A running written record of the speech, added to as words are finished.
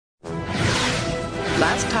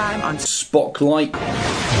Last time on Spotlight.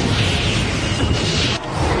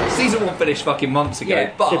 Season 1 finished fucking months ago,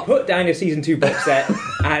 Yeah, but so put down your season 2 box set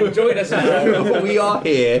and join us now. we are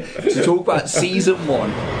here to talk about season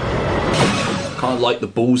 1. Kind of like the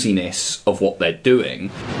ballsiness of what they're doing.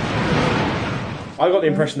 I got the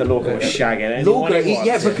impression that Lorca was shagging anyone Lorca, he wants.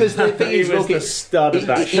 yeah, because the thing he is, was Lorca, the stud of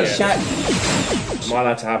that ship. shag- Am I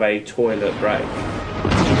allowed to have a toilet break?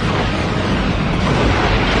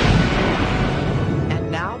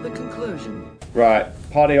 And now the conclusion. Right,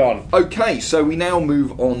 party on. Okay, so we now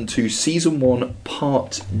move on to season 1,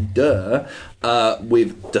 part 2,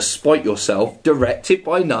 with Despite Yourself, directed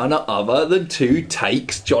by none other than Two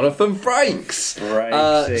Takes Jonathan Frakes.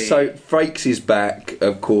 Frakesy. So Frakes is back,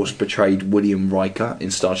 of course, portrayed William Riker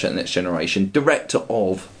in Star Trek Next Generation, director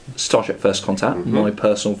of Star Trek First Contact, my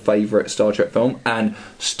personal favourite Star Trek film, and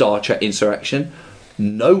Star Trek Insurrection,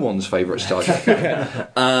 no one's favourite Star Trek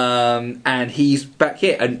film. And he's back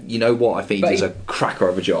here, and you know what, I think he does a cracker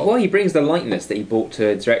of a job. Well, he brings the lightness that he brought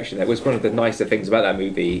to Insurrection. That was one of the nicer things about that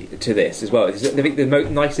movie to this as well. I think the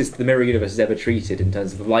nicest the Mirror Universe has ever treated in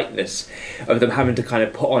terms of the lightness of them having to kind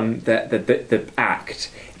of put on the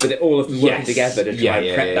act, but all of them working together to try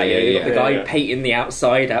and prep that. You've got the guy painting the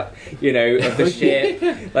outside out, of the ship,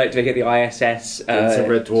 like to make it the ISS. It's a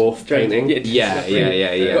Red Dwarf painting. Yeah.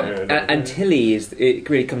 And Tilly it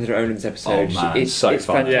really comes to her own in this episode. Oh, man, it's so it's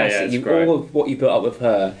fun. fantastic. it's great. All of what you built up with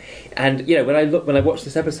her, and when I watched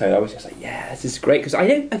this episode, I was just like, yeah, this is great, because I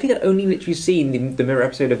think I'd only literally seen the Mirror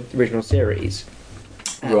episode of the original series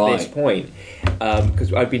at this point,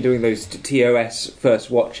 because I'd been doing those TOS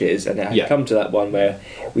first watches, and I had come to that one where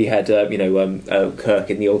we had Kirk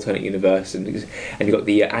in the alternate universe, and you got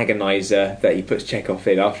the agonizer that he puts Chekhov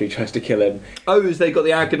in after he tries to kill him. Oh, has they got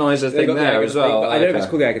the agonizer thing there as well? I don't know if it's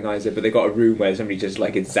called the agonizer, but they got a room where somebody just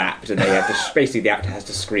is zapped, and they have to basically the actor has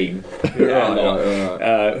to scream.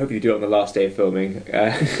 Hope you do it on the last day of filming.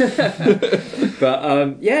 But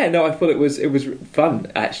I thought it was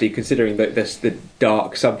fun, actually, considering the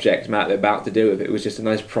dark subject Matt they're about to do with it. It was just a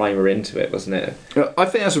nice primer into it, wasn't it? I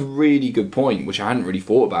think that's a really good point, which I hadn't really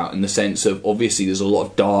thought about, in the sense of, obviously there's a lot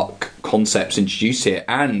of dark concepts introduced here,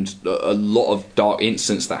 and a lot of dark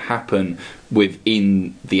incidents that happen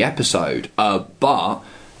within the episode, but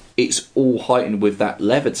it's all heightened with that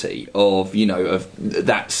levity of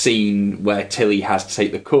that scene where Tilly has to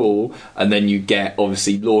take the call, and then you get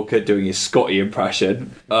obviously Lorca doing his Scotty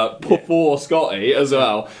impression before Scotty as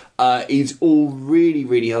well. It's all really,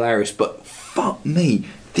 really hilarious, but fuck me,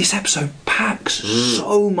 this episode packs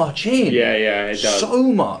so much in. Yeah, it does. So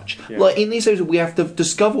much. Yeah. Like, in this episode, we have to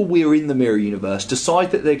discover we're in the Mirror Universe,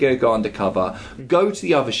 decide that they're going to go undercover, go to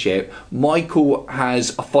the other ship. Michael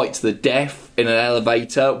has a fight to the death in an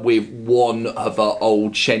elevator with one of our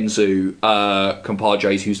old Shenzhou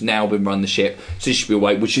compadres who's now been running the ship, so she should be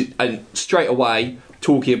away. And straight away,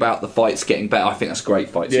 talking about the fights getting better, I think that's a great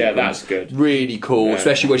fight. Yeah, sequence. that's good. Really cool, Yeah.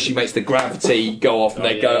 especially when she makes the gravity go off and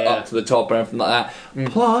they go up to the top and everything like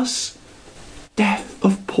that. Plus, death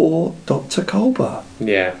of poor Dr. Culber.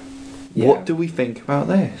 Yeah. What do we think about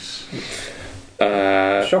this?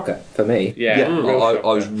 Shocker for me. Yeah, real I shocker.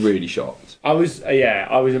 was really shocked. I was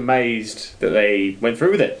amazed that they went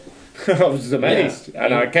through with it. I was amazed,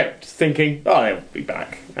 and I kept thinking, "Oh, they'll be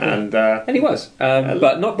back," and he was,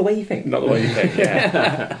 but not the way you think. not the way you think.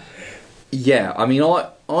 Yeah, Yeah, I mean, I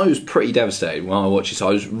was pretty devastated when I watched this. I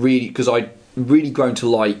was really, because I'd really grown to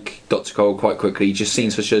like Dr. Cole quite quickly. He just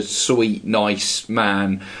seems such a sweet, nice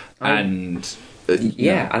man, and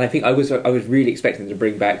and I think I was really expecting them to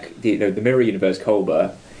bring back the Mirror Universe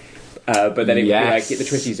Culber. But then it would be like, get the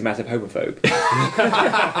twist, he's a massive homophobe.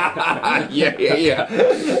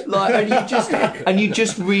 yeah. Like, and you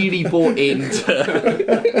just really bought into.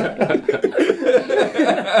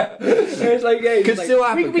 It's like, yeah, Could still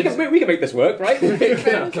happen. We can make this work, right?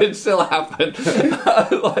 It can still happen.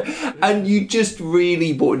 And you just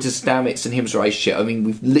really bought into Stamets and him's relationship. I mean,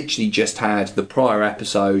 we've literally just had the prior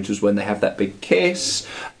episodes was when they have that big kiss,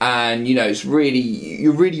 and it's really,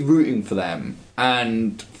 you're really rooting for them,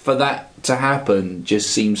 and for that to happen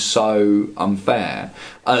just seems so unfair,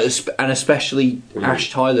 and especially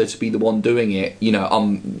Ash Tyler to be the one doing it,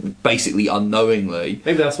 basically unknowingly.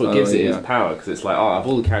 Maybe that's what gives it his Yeah. power, because it's like, of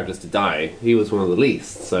all the characters to die, he was one of the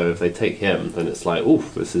least. So if they take him, then it's like,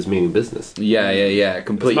 oof, this is meaning business. Yeah,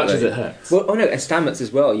 completely. As much as it hurts. Well, and Stamets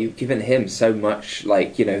as well. You've given him so much,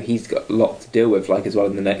 he's got a lot to deal with, as well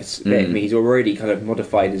in the next bit. I mean, he's already kind of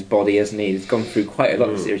modified his body, hasn't he? He's gone through quite a lot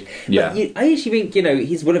of the series. Yeah. But I actually think,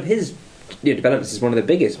 he's one of his develops as one of the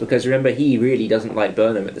biggest, because remember, he really doesn't like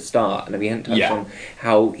Burnham at the start, and we hadn't touched on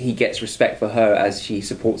how he gets respect for her as she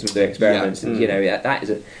supports him with their experiments, and that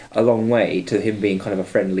is a long way to him being kind of a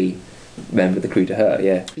friendly member of the crew to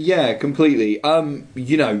her. Yeah, completely.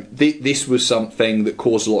 This was something that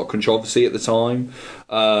caused a lot of controversy at the time.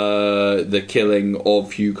 The killing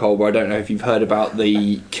of Hugh Culber. I don't know if you've heard about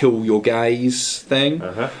the kill your gays thing,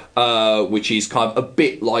 which is kind of a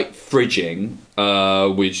bit like fridging,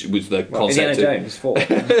 which was the concept Indiana Jones 4.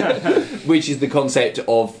 which is the concept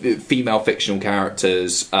of female fictional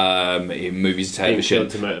characters in movies and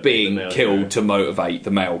television being killed to motivate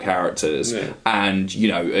the male characters, and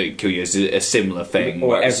Kill You is a similar thing,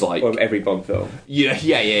 or every Bond film. Yeah,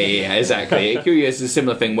 exactly. Kill You is a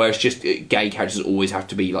similar thing where it's just gay characters always have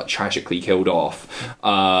to be like tragically killed off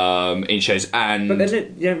in shows, and but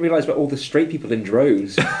then you don't realise about all the straight people in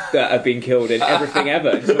droves that have been killed in everything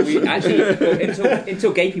ever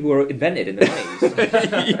until gay people were invented in the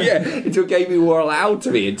 90s. Until gay people were allowed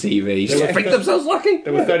to be in TV. They think themselves lucky.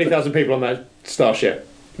 There were 30,000 people on that starship.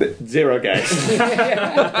 0 gays.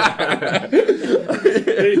 30,000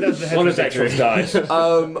 heterosexuals died.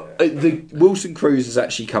 The Wilson Cruz has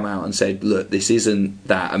actually come out and said, look, this isn't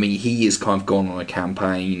that. I mean, he has kind of gone on a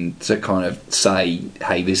campaign to kind of say,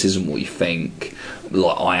 hey, this isn't what you think.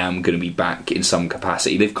 Like, I am going to be back in some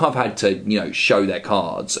capacity. They've kind of had to, show their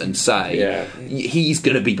cards and say he's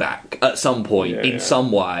going to be back at some point in some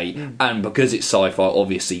way. And because it's sci-fi,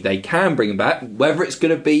 obviously they can bring him back. Whether it's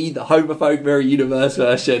going to be the homophobe Mirror Universe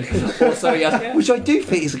version or something else, which I do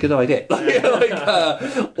think is a good idea,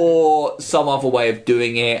 or some other way of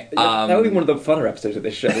doing it. That would be one of the funner episodes of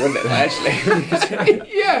this show, wouldn't it? Actually,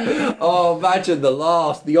 yeah. Oh, imagine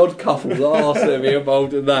the Odd Couple last to be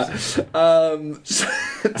involved in that.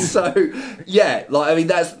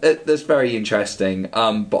 That's very interesting.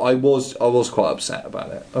 But I was quite upset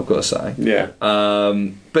about it, I've got to say. Yeah.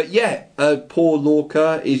 Poor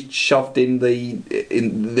Lorca is shoved in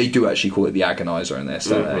they do actually call it the agonizer in this,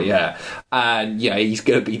 don't they? Yeah. And he's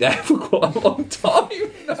going to be there for quite a long time.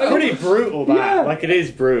 It's pretty brutal, that. Yeah. Like, it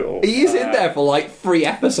is brutal. He is in there for like 3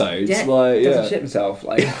 episodes. Yeah, doesn't shit himself.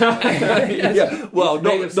 Like, well,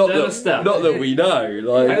 not that we know.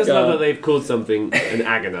 Like, I just love that they've called something an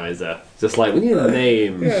agonizer. Just like, we need a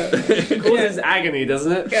name. It causes agony,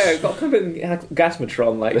 doesn't it? Yeah, it's got kind of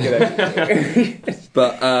Gasmatron,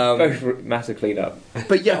 But both massive clean-up.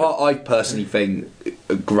 But I personally think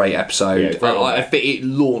a great episode. Yeah, I think it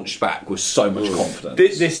launched back with so much confidence.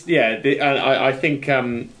 I think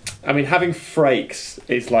having Frakes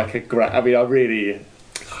is like a great. I really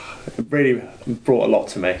brought a lot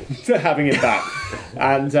to me having it back,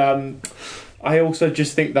 and I also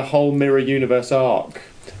just think the whole Mirror Universe arc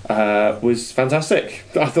was fantastic.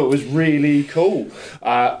 I thought it was really cool,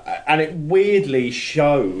 and it weirdly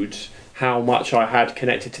showed how much I had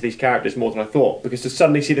connected to these characters more than I thought, because to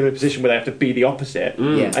suddenly see them in a position where they have to be the opposite,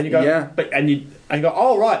 and you go, and you go,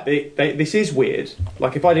 oh right, this is weird.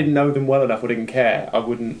 Like, if I didn't know them well enough or didn't care, it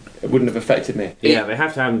wouldn't have affected me. Yeah, they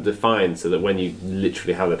have to have them defined so that when you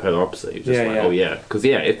literally have the polar opposite, you're just because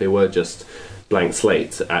if they were just blank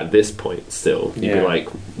slates at this point still, you'd be like,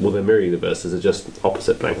 well, the Mirror Universes are just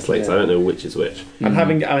opposite blank slates. I don't know which is which. And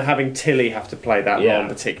having Tilly have to play that role in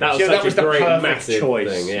particular, that was the perfect choice.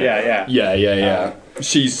 Thing, yeah.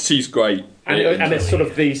 She's great. And it's sort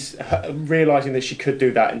of these realising that she could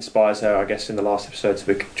do that inspires her, I guess, in the last episode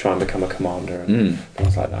to try and become a commander and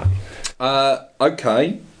things like that.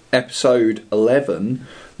 Okay, episode 11.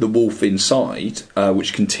 The Wolf Inside,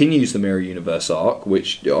 which continues the Mirror Universe arc,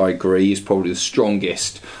 which I agree is probably the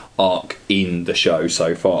strongest arc in the show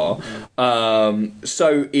so far.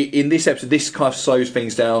 So in this episode, this kind of slows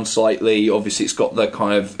things down slightly. Obviously, it's got the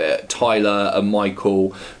kind of Tyler and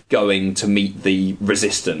Michael going to meet the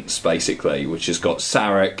Resistance, basically, which has got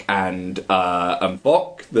Sarek and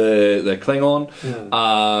Vok, the Klingon,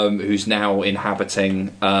 who's now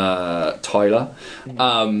inhabiting Tyler.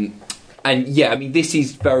 And this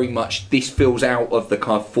is very much, this feels out of the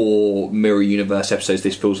kind of 4 Mirror Universe episodes,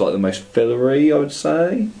 this feels like the most fillery, I would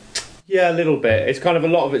say. Yeah, a little bit. It's kind of, a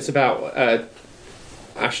lot of it's about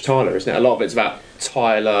Ash Tyler, isn't it? A lot of it's about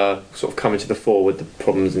Tyler sort of coming to the fore with the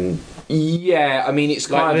problems and... Yeah, I mean, it's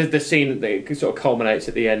kind of the scene that sort of culminates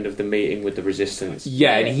at the end of the meeting with the Resistance.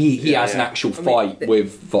 Yeah, and he has an actual fight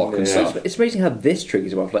with Vok and stuff. It's amazing how this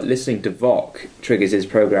triggers him off. Like, listening to Vok triggers his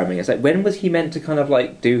programming. It's like, when was he meant to kind of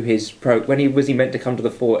like do his when was he meant to come to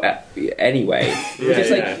the fore anyway? You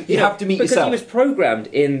have to meet because yourself. Because he was programmed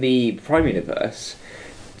in the Prime Universe.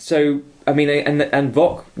 So I mean, and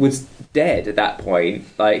Vok was dead at that point.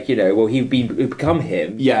 Like, well, he'd become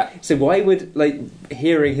him. Yeah. So why would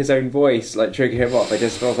hearing his own voice trigger him off? I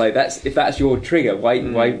just felt like if that's your trigger, why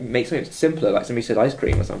make something simpler? Like somebody said ice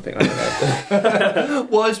cream or something. I don't know.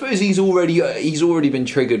 Well, I suppose he's already been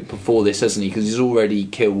triggered before this, hasn't he? Because he's already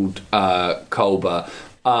killed Culber.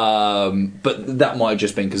 But that might have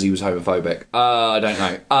just been because he was homophobic. I don't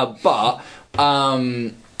know.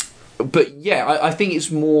 But yeah, I think it's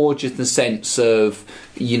more just the sense of,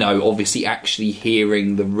 obviously actually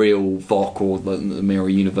hearing the real Vok or the Mirror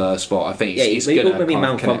Universe Vok. I think it's going to maybe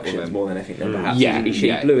malfunctions more than anything. Perhaps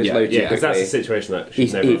he blew his load too quickly. That's a situation that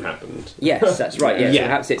should never have happened. Yes, that's right. Yeah, so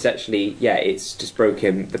perhaps it's actually it's just broke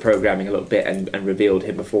him the programming a little bit and revealed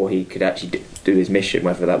him before he could actually do his mission,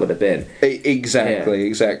 whether that would have been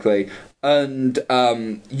exactly. And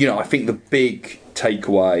I think the big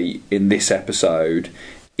takeaway in this episode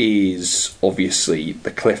is obviously the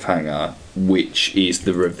cliffhanger, which is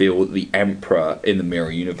the reveal that the Emperor in the Mirror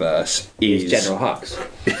Universe is General Hux.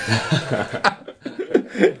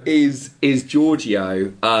 is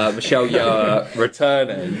Giorgio, Michelle Yeoh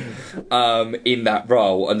returning in that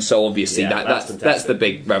role, and so obviously that's the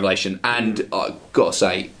big revelation. And I've got to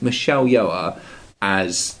say, Michelle Yeoh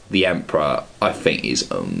as the Emperor, I think is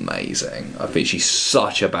amazing. I think she's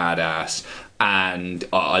such a badass. And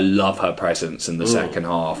I love her presence in the second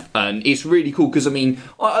half. And it's really cool because,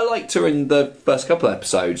 I liked her in the first couple of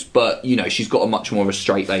episodes, but, she's got a much more of a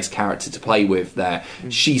straight-laced character to play with there.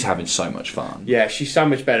 She's having so much fun. Yeah, she's so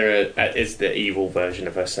much better as the evil version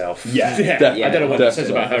of herself. Yeah. I don't know what that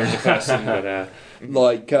says about her as a person,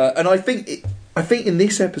 but... and I think in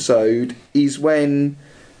this episode is when...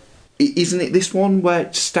 Isn't it this one where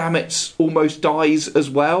Stamets almost dies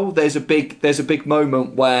as well? There's a big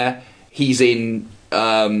moment where... he's in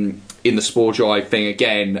the spore drive thing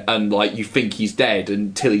again, and you think he's dead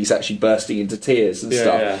until he's actually bursting into tears and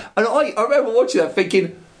stuff. Yeah. And I remember watching that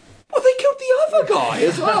thinking, well, they killed the other guy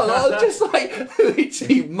as well. I was just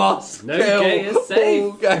literally must no kill gay is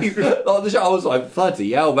safe. I was like,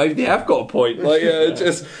 bloody hell, maybe they have got a point.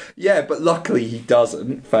 But luckily he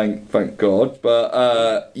doesn't. Thank God. But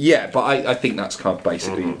I think that's kind of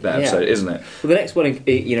basically the episode, isn't it? Well, the next one,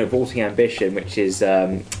 Vaulting Ambition, which is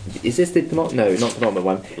this the not penultimate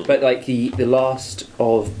one, but the last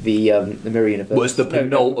of the Mirror Universe was the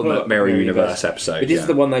penultimate Mirror Universe episode. But this is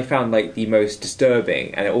the one I found the most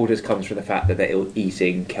disturbing, and it all just comes from the fact that they're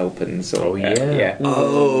eating kelpins. It's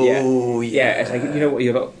like, you know what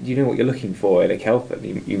you're looking for in a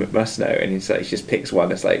kelpin. You must know, and he just picks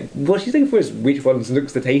one. It's like, what she's looking for is which one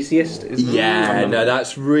looks the tastiest.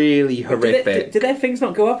 That's really horrific. Do their things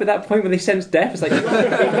not go up at that point when they sense death? It's like,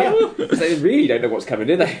 they really don't know what's coming,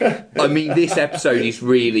 do they? This episode is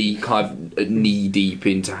really kind of knee deep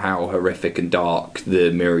into how horrific and dark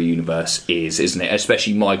the Mirror Universe is, isn't it?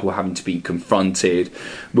 Especially Michael having to be confronted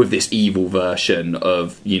with this evil version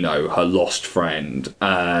of, her lost friend,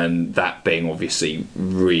 and that being obviously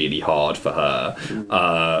really hard for her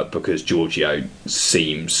because Giorgio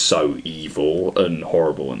seems so evil and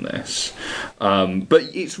horrible in this. But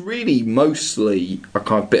it's really mostly a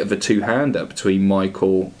kind of bit of a two-hander between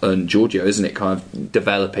Michael and Giorgio, isn't it? Kind of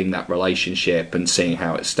developing that relationship and seeing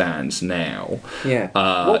how it stands now. Yeah.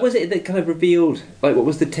 What was it that kind of revealed, what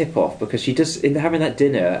was the tip-off? Because she just, in having that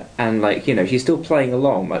dinner, and she's still playing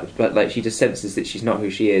along, but she just senses that she's not who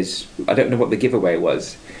she is. I don't know what the giveaway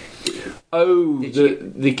was.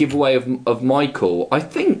 The giveaway of Michael. I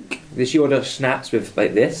think. Did she order snaps with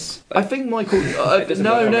this? I think Michael. No.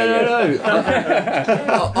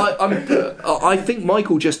 I think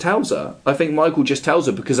Michael just tells her.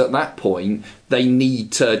 Because at that point they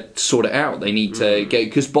need to sort it out. They need to get,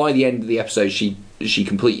 because by the end of the episode she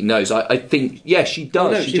completely knows. I think, she does.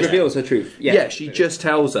 Oh, no, she reveals her truth. Yeah, she just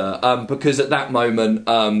tells her, because at that moment,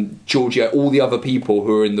 Giorgio, all the other people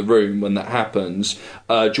who are in the room when that happens,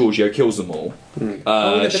 Giorgio kills them all.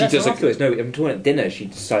 But she does afterwards. No, I'm talking at dinner. She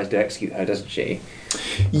decides to execute her, doesn't she?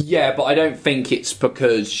 Yeah, but I don't think it's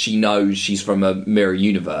because she knows she's from a mirror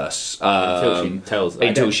universe.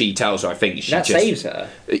 Until she tells her. I think she that just saves her.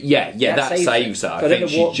 Yeah, that saves her. I think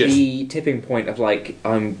don't know what the tipping point of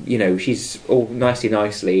she's all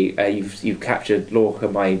nicely. You've captured Lorca,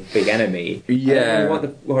 my big enemy. Yeah. I don't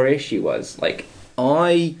know what her issue was.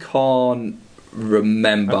 I can't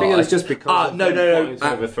remember. I think it was just because no.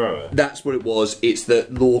 overthrow her. That's what it was. It's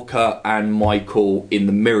that Lorca and Michael in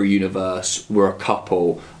the mirror universe were a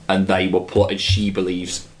couple, and they were plotted. She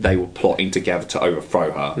believes they were plotting together to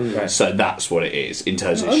overthrow her. Right. So that's what it is in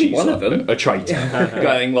terms of Only she's one of them. a traitor.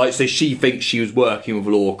 Going like, so she thinks she was working with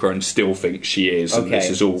Lorca and still thinks she is, and this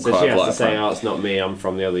is all So kind she of has like to a say, plan. "Oh, it's not me. I'm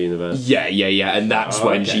from the other universe." Yeah, and that's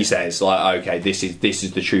when okay. she says, like, okay, this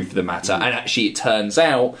is the truth of the matter. And actually, it turns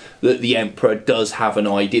out that the Emperor does have an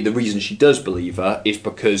idea. The reason she does believe her is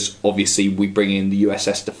because obviously we bring in the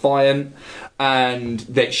USS Defiant, and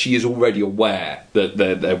that she is already aware that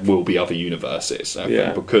there will be other universes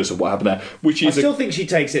because of what happened there. Which I is still think she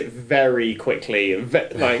takes it very quickly.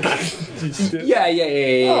 Like, yeah.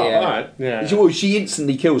 right, yeah. Well, she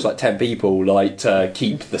instantly kills like 10 people, like to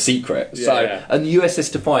keep the secret. And the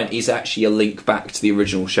USS Defiant is actually a link back to the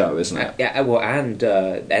original show, isn't it? And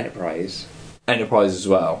Enterprise. Enterprise as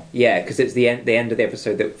well. Yeah, because it's the end of the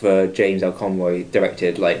episode that James L. Conroy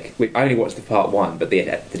directed. Like, I only watched the part 1, but the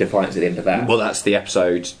Defiance at the end of that. Well, that's the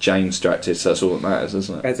episode James directed, so that's all that matters,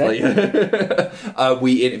 isn't it? That's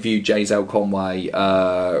we interviewed James L. Conway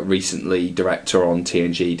recently, director on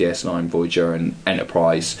TNG, DS9, Voyager, and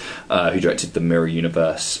Enterprise, who directed the Mirror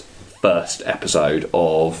Universe first episode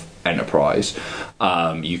of Enterprise.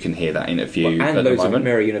 You can hear that interview and at the loads moment. of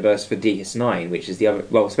Mirror Universe for DS9, which is the other.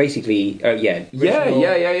 Well, it's basically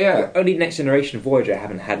Yeah. Only Next Generation of Voyager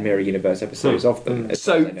haven't had Mirror Universe episodes of them. as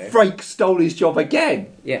So far as I know. Frakes stole his job again.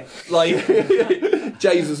 Yeah. Like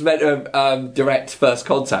James was meant to direct First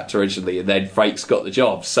Contact originally, and then Frakes got the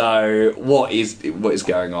job. So what is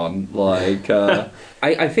going on? Like,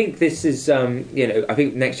 I think this is I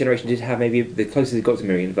think Next Generation did have maybe the closest it got to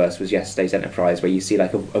Mirror Universe was yesterday's Enterprise, where you see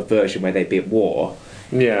like a version where they'd be at war.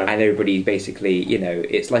 Yeah. And everybody basically,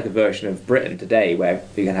 it's like a version of Britain today where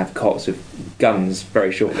you're going to have cots with guns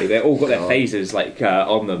very shortly. They've all got their phasers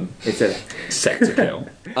on them. It's a set to kill.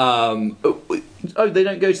 They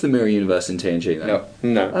don't go to the Mirror Universe in TNG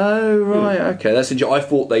then? No. Oh right, okay, that's interesting. I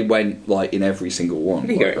thought they went like in every single one.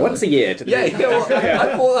 You go once a year to the I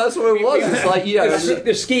thought that's what it was. It's like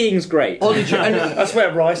the skiing's great. That's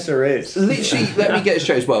where Risa is. Literally, let me get it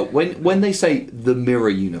straight as well. When they say the Mirror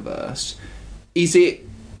Universe, is it,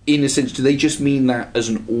 in a sense, do they just mean that as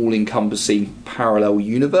an all-encompassing parallel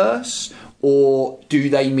universe? Or do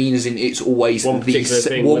they mean as in it's always one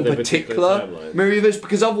particular Mirror Universe?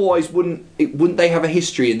 Because otherwise, wouldn't they have a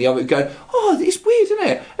history and the other go, oh, it's weird, isn't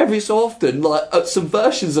it? Every so often, like some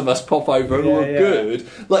versions of us pop over and all are good.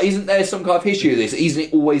 Like, isn't there some kind of history of this? Isn't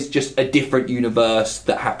it always just a different universe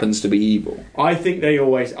that happens to be evil? I think I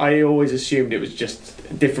always assumed it was just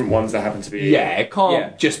different ones that happen to be evil. Yeah, it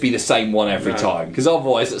can't just be the same one every time. Because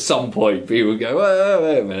otherwise, at some point, people would go, oh,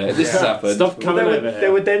 wait a minute, this has happened. Stop coming over here.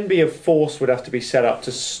 There would then be a force would have to be set up to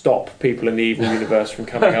stop people in the evil universe from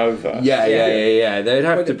coming over. Yeah. There'd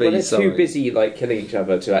have to be they're something. too busy like killing each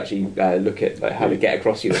other to actually look at like how to get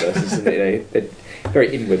across universes, and they're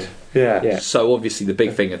very inward. Yeah. So obviously the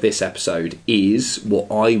big thing of this episode is what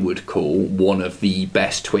I would call one of the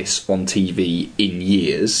best twists on TV in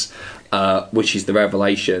years, which is the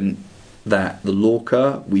revelation that the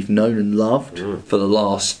Lorca we've known and loved for the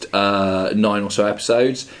last 9 or so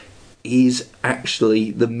episodes is actually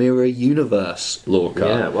the Mirror Universe Lorca.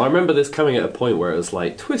 Yeah, well, I remember this coming at a point where it was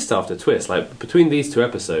like twist after twist. Like between these 2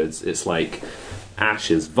 episodes, it's like Ash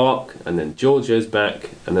is Vok, and then Giorgio's back,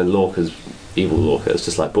 and then Lorca's evil Lorca. It's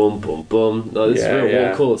just like boom, boom, boom. No, this is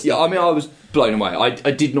real cool. Yeah, I mean, I was blown away.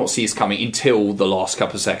 I did not see this coming until the last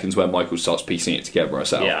couple of seconds where Michael starts piecing it together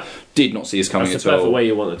herself. Yeah. Did not see this coming That's at the perfect all. way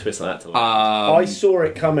you want a twist like that to like. I saw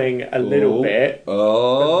it coming a little bit.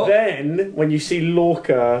 But then, when you see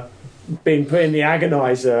Lorca being put in the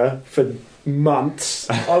agonizer for months,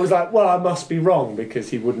 I was like, well, I must be wrong, because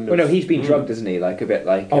he wouldn't have... Well, no, he's been drugged, isn't he? Like a bit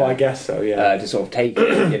like... I guess so, yeah. To sort of take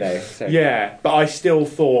it, So. Yeah, but I still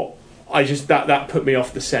thought... that put me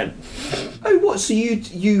off the scent. Oh, what? So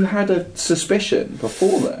you had a suspicion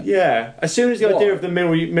before then? Yeah. As soon as the idea of the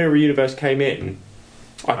mirror universe came in,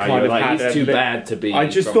 I kind of had it's too bad to be... I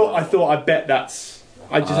bet that's...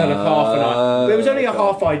 I just had a half an idea. There was only a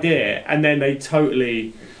half idea, and then they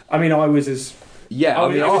totally... I mean, I was as... Yeah,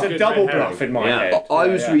 it was a double bluff in my head. I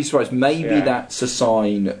was really surprised. Maybe that's a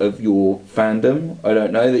sign of your fandom. I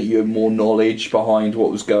don't know, that you have more knowledge behind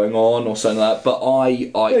what was going on or something like that. But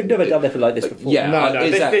I've never done anything like this before. Yeah, No.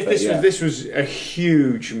 exactly, This was a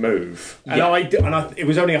huge move, and it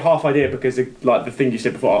was only a half idea because like the thing you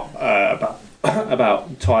said before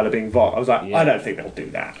about Tyler being Vought. I was like, I don't think they'll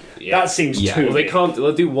do that. Yeah. That seems too. Well, they can't.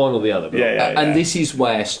 They'll do one or the other. But And this is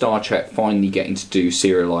where Star Trek finally getting to do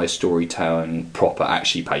serialized storytelling proper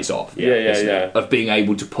actually pays off. Yeah. Of being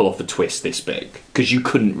able to pull off a twist this big, because you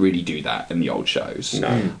couldn't really do that in the old shows.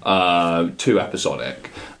 No. Too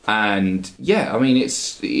episodic. And yeah, I mean,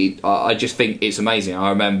 I just think it's amazing. I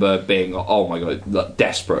remember being, oh my god, like,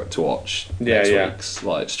 desperate to watch next week's,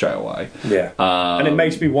 like, straight away. Yeah, and it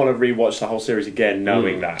makes me want to rewatch the whole series again,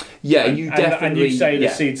 knowing that. Yeah, and you say the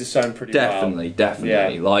yeah, seeds are sown pretty definitely.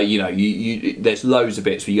 Yeah. Like, you know, you there's loads of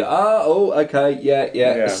bits where you go, okay,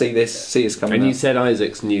 yeah. see this coming. And up. you said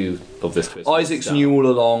Isaacs knew of this twist. Isaacs knew all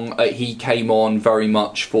along. He came on very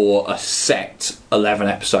much for a set 11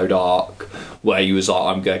 episode arc where he was like,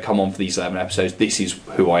 I'm going to come on for these 11 episodes, this is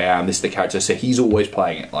who I am, this is the character. So he's always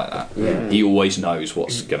playing it like that. Yeah. He always knows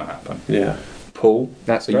what's going to happen. Yeah. Paul,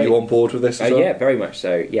 that's are great. you on board with this as well? Yeah, very much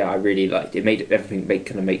so. Yeah, I really liked it. It made everything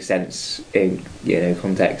kind of make sense in,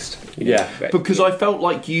 context. Yeah. Because I felt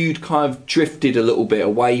like you'd kind of drifted a little bit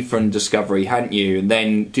away from Discovery, hadn't you? And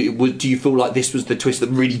then do you feel like this was the twist that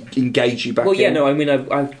really engaged you back in? Well, yeah, no, I mean,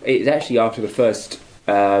 it's actually after the first...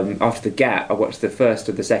 after the gap, I watched the first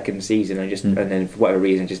of the second season, and then for whatever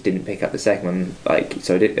reason, just didn't pick up the second one. Like,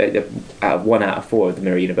 so out of 4 of the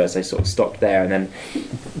Mirror Universe, I sort of stopped there, and then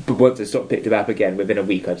but once I picked it up again, within a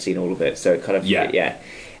week, I'd seen all of it. So it kind of yeah.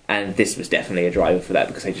 And this was definitely a driver for that,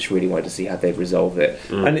 because I just really wanted to see how they'd resolve it.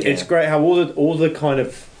 And it's great how all the kind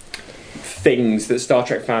of things that Star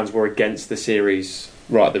Trek fans were against the series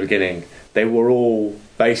right at the beginning, they were all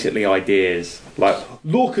basically ideas like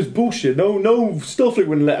Lorca's bullshit. No, Starfleet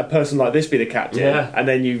wouldn't let a person like this be the captain. Yeah. And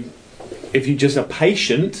then if you just are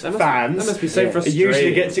patient, fans, that must be so frustrating. It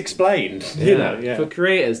usually gets explained. You know, for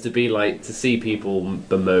creators to be like, to see people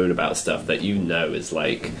bemoan about stuff that is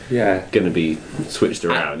like going to be switched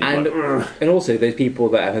around, and also those people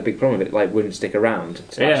that have a big problem with it, like, wouldn't stick around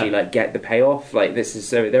to actually like get the payoff. Like, this is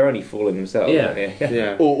so they're only fooling themselves.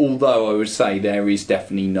 Yeah. Although I would say there is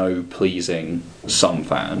definitely no pleasing some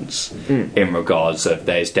fans in regards of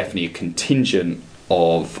there's definitely a contingent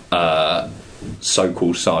of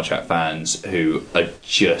so-called Star Trek fans who are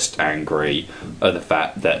just angry at the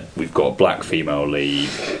fact that we've got a black female lead,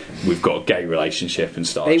 we've got a gay relationship in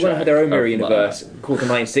Star Trek. They want to have their own mirror universe called the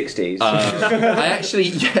 1960s. I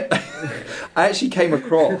actually came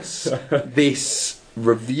across this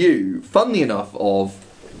review, funnily enough, of,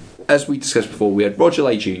 as we discussed before, we had Roger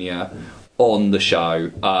Lay Jr. on the show,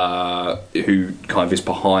 who kind of is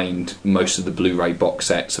behind most of the Blu-ray box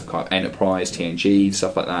sets of kind of Enterprise, TNG,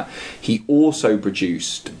 stuff like that. He also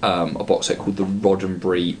produced a box set called the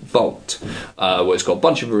Roddenberry Vault, where it's got a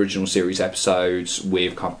bunch of original series episodes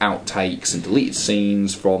with kind of outtakes and deleted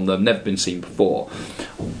scenes from them, never been seen before.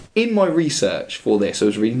 In my research for this, I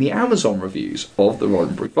was reading the Amazon reviews of the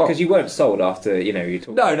Roddenberry Vault. Because you weren't sold after, you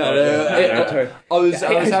talked... No. I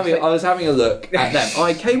was having a look at them.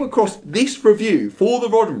 I came across this review for the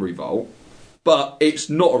Roddenberry Vault, but it's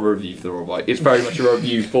not a review for the Roddenberry Vault. It's very much a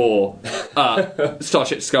review for Star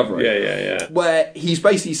Trek Discovery. Yeah. Where he's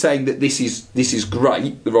basically saying that this is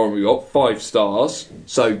great, the Roddenberry Vault, 5 stars.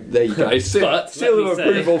 So there you go. Seal of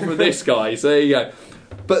approval from this guy. So there you go.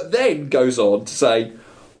 But then goes on to say,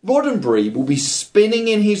 Roddenberry will be spinning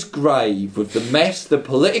in his grave with the mess the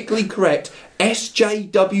politically correct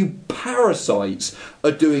SJW parasites are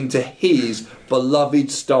doing to his beloved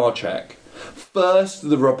Star Trek. First,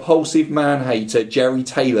 the repulsive man-hater Jerry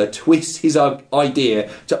Taylor twists his idea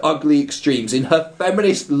to ugly extremes in her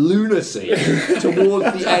feminist lunacy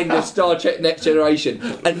towards the end of Star Trek Next Generation.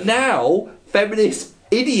 And now, feminist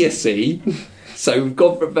idiocy... So we've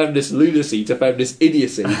gone from feminist lunacy to feminist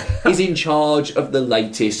idiocy, is in charge of the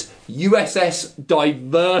latest USS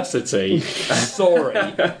Diversity,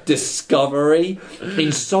 Discovery,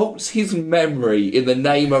 insults his memory in the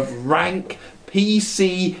name of rank,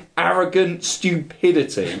 PC, arrogant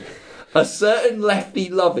stupidity. A certain lefty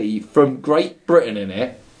lovey from Great Britain in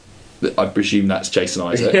it, I presume that's Jason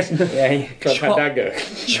Isaacs.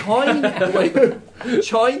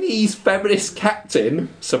 Chinese feminist captain,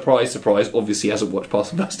 surprise, surprise, obviously hasn't watched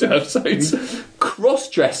past the first 2 episodes.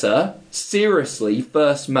 Cross-dresser, seriously,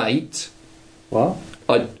 first mate. What?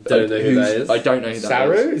 I don't know who that is. I don't know who that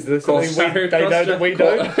Saru? is. Is there something they know that we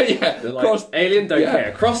don't? Yeah. Like, alien don't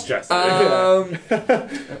care. Cross-dresser.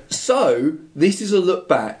 So, this is a look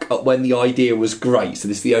back at when the idea was great. So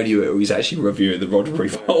this is the only way he's actually reviewing the Roddenberry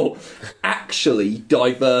Vault. Actually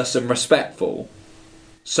diverse and respectful.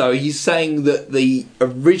 So he's saying that the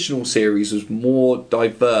original series was more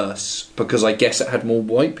diverse because I guess it had more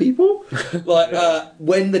white people. Like,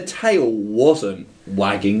 when the tail wasn't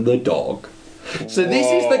wagging the dog. So this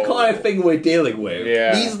is the kind of thing we're dealing with.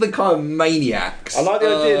 Yeah. These are the kind of maniacs. I like the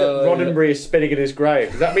idea that Roddenberry is spinning in his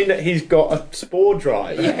grave. Does that mean that he's got a spore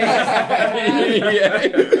drive? Like,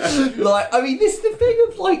 I mean, this is the thing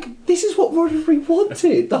of, like, this is what Roddenberry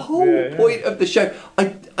wanted. The whole point of the show.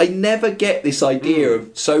 I never get this idea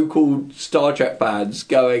of so-called Star Trek fans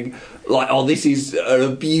going, like, oh, this is an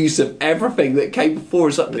abuse of everything that came before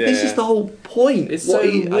us. Like, but this is the whole point. It's so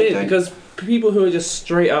weird because people who are just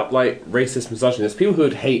straight up, like, racist, misogynist, people who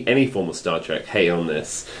would hate any form of Star Trek, hate on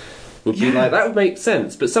this, would be like, that would make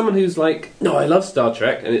sense. But someone who's like, no, I love Star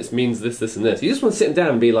Trek, and it means this, this, and this. You just want to sit them down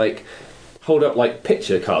and be like, hold up, like,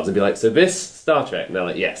 picture cards and be like, so this Star Trek? And they're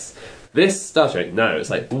like, yes. This Star Trek? No. It's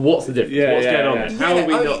like, what's the difference? What's going on there? How are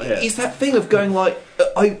we not here? It's that thing of going, like,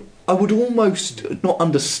 I would almost not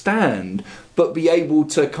understand, but be able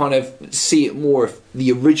to kind of see it more if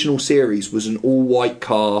the original series was an all-white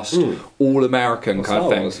cast, all-American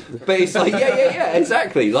kind of thing. But it's like, yeah,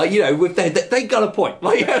 exactly. Like, you know, with they got a point.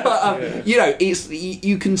 Like, you know, it's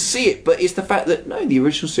you can see it, but it's the fact that, no, the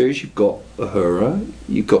original series, you've got Uhura,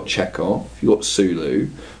 you've got Chekhov, you've got Sulu,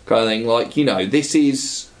 kind of thing. Like, you know, this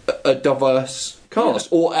is a diverse cast,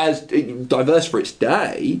 or as diverse for its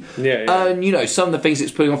day. And, you know, some of the things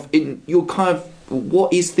it's putting off, you're kind of,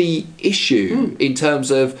 what is the issue in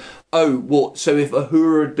terms of, so if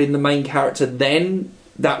Uhura had been the main character, then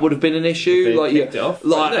that would have been an issue? Like,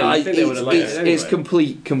 it's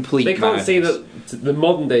complete They can't see that the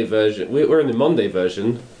modern day version, we're in the modern day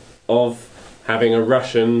version of having a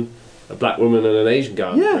Russian, a black woman and an Asian guy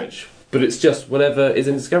on the bridge. But it's just whatever is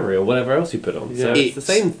in Discovery or whatever else you put on. So it's the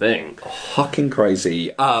same thing. Fucking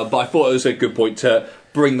crazy. But I thought it was a good point to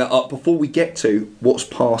bring that up before we get to What's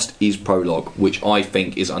Past is Prologue, which I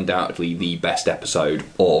think is undoubtedly the best episode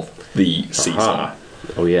of the season.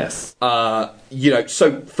 Oh, yes. You know,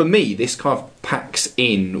 so for me, this kind of packs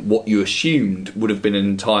in what you assumed would have been an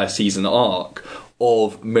entire season arc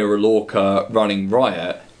of Mira Lorca running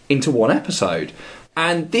riot into one episode.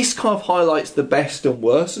 And this kind of highlights the best and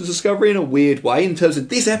worst of Discovery in a weird way. In terms of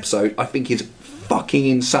this episode, I think is fucking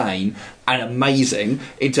insane and amazing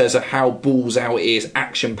in terms of how balls out it is,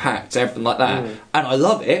 action-packed, everything like that. And I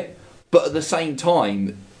love it, but at the same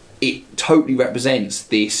time, it totally represents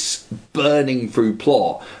this burning through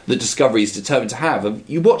plot that Discovery is determined to have.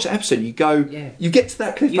 You watch the episode, you go, you get to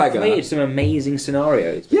that cliffhanger. You've created some amazing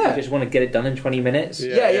scenarios. You just want to get it done in 20 minutes.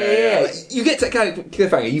 Yeah. You get to that kind of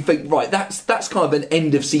cliffhanger, you think, right, that's kind of an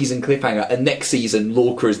end of season cliffhanger, and next season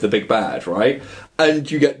Lorca is the big bad, right?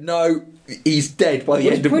 And you get, no, he's dead by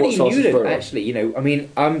the end of What's Past is Prologue. Actually, you know, I mean,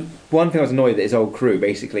 one thing I was annoyed that his old crew,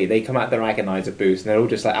 basically, they come out their agonizer boost and they're all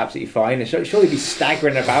just like absolutely fine. They should surely be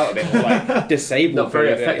staggering about a bit, or like disabled. Not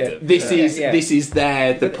very effective. This is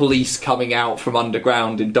the police coming out from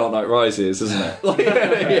underground in Dark Knight Rises, isn't it?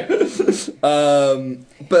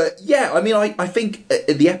 But yeah, I mean, I think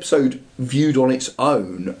the episode viewed on its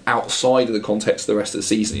own, outside of the context of the rest of the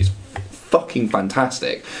season, is fucking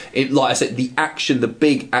fantastic. It, like I said, the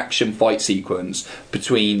big action fight sequence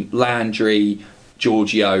between Landry,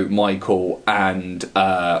 Giorgio, Michael, and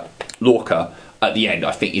Lorca at the end,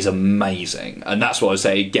 I think, is amazing. And that's what I would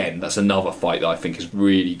say again. That's another fight that I think is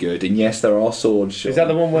really good. And yes, there are swords. Sure. Is that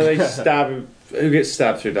the one where they stab him? Who gets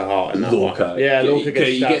stabbed through the heart? In that Lorca. One? Yeah, Lorca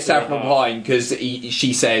gets stabbed from behind because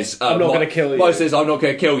she says, "I'm not going to kill you." Mo says, "I'm not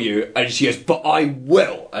going to kill you," and she goes, "But I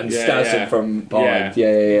will," and stabs him from behind.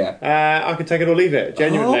 Yeah. I can take it or leave it.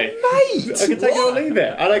 Genuinely, mate, I can take it or leave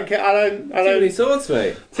it. I don't care. I don't. Too many swords,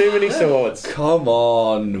 mate. Too many swords. Come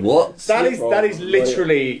on, what? That is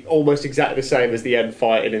literally almost exactly the same as the end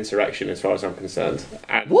fight in Insurrection, as far as I'm concerned.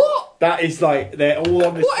 And what? That is like they're all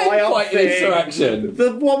on this fight in Insurrection.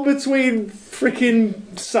 The one between freaking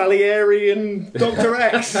Salieri and Dr.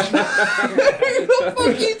 X. What the fuck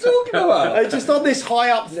are you talking about? They're just on this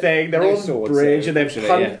high up thing. They're on the bridge and they're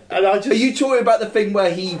and I just. Are you talking about the thing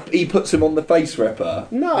where he puts him on the face ripper?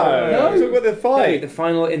 No. I'm talking about the fight. No, the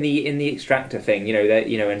final in the extractor thing. You know that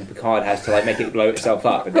and Picard has to like make it blow itself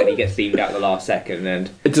up, and then he gets beamed out at the last second. And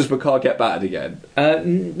does Picard get battered again?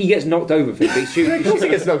 He gets knocked over for it. Of course he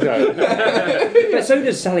gets knocked over. But so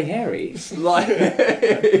does Salieri. Like,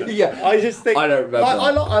 yeah. I just think I don't remember.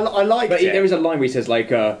 I like but it. There is a line where he says like,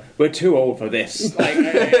 "We're too old for this." Like,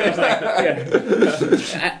 it's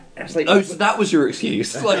like, oh, so that was your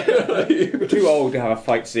excuse. Like, we're too old to have a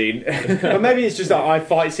fight scene. But maybe it's just that I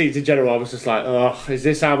fight scenes in general. I was just like, oh, is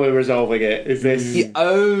this how we're resolving it? Is this? Yeah,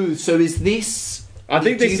 oh, so is this? I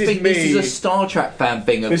think this is a Star Trek fan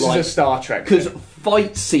thing. Of this like, is a Star Trek because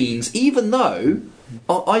fight scenes, even though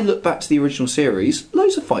I look back to the original series,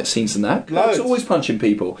 loads of fight scenes in that. Loads. It's always punching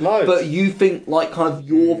people. Loads. But you think, like, kind of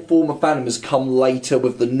your form of fandom has come later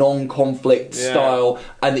with the non-conflict style,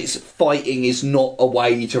 and it's fighting is not a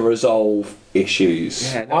way to resolve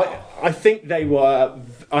issues. Yeah, no. I think they were.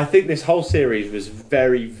 I think this whole series was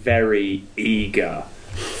very, very eager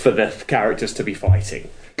for the characters to be fighting.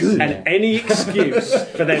 Good. And any excuse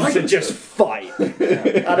for them to just fight.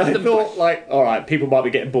 And I thought, like, all right, people might be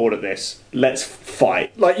getting bored of this. Let's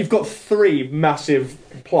fight. Like, you've got 3 massive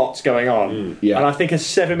plots going on, Yeah. and I think a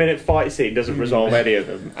 7-minute fight scene doesn't resolve any of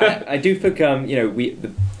them. I do think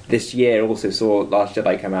this year also saw Last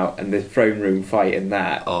Jedi come out, and the throne room fight in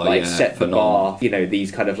that set the bar,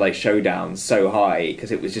 these kind of like showdowns so high,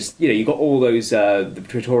 because it was just you got all those the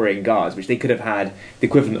Praetorian guards, which they could have had the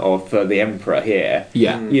equivalent of for the Emperor here,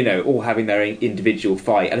 all having their own individual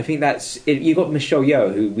fight. And I think that's you got Michelle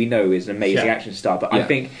Yeoh, who we know is an amazing action star, but I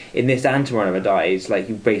think in this and Tomorrow Never Dies, like,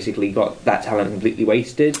 you basically got that talent completely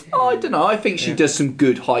wasted. I don't know. I think she does some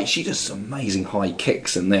good high. She does some amazing high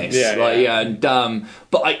kicks in this.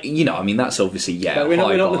 But that's obviously But we're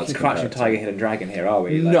not looking at Crouching Tiger, Hidden Dragon here, are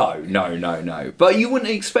we? Like, no. But you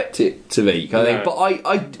wouldn't expect it to be. I think. But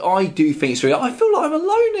I do think it's real. I feel like I'm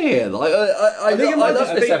alone here. Like I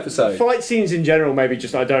love this episode. Fight scenes in general, maybe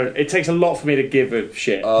just I don't. It takes a lot for me to give a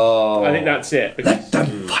shit. Oh, I think that's it. Let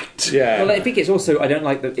them fight. Yeah. Well, I think it's also, I don't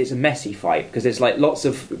like that it's a messy fight, because there's like lots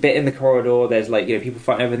of bit in the corridor. There's like people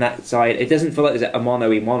fighting over on that side. It doesn't feel like there's a mono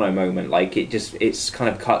moment. Like it's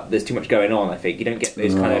kind of cut. There's too much going on. I think you don't get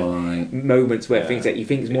those kind of moments where things that you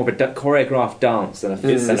think is more of a choreographed dance than a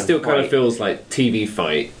It still fight. kind of feels like TV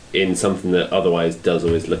fight in something that otherwise does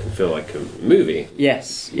always look and feel like a movie.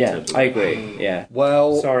 Yes, yeah, I agree. Yeah.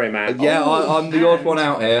 Well, sorry, man. Yeah, I'm the odd one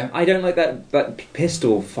out here. I don't like that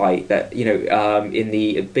pistol fight that in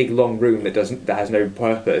the big long room that has no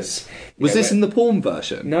purpose. Was this in the porn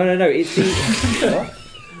version? No.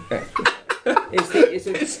 It's the. It's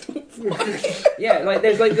a Pistol. yeah, like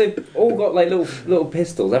there's like they've all got like little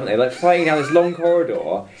pistols, haven't they? Like fighting down this long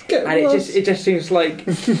corridor, and it just seems like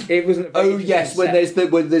it wasn't. Oh yes, when there's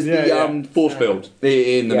the force field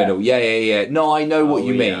in the middle. Yeah. No, I know what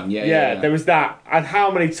you mean. Yeah. There was that. And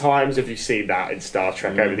how many times have you seen that in Star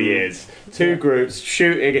Trek over the years? 2 groups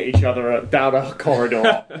shooting at each other down a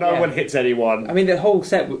corridor. No one hits anyone. I mean, the whole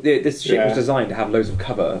set, this ship was designed to have loads of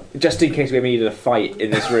cover, just in case we needed a fight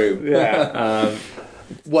in this room.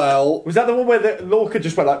 Well, was that the one where Lorca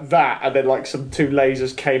just went like that, and then like some 2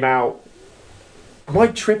 lasers came out? Am I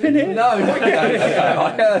tripping here? No. 2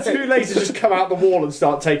 lasers just come out the wall and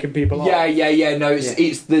start taking people off. Yeah. No,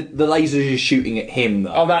 it's the lasers just shooting at him.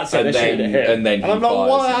 Though. Oh, that's it. They're shooting at him. And then I'm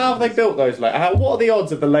like, how have they built those? Like, what are the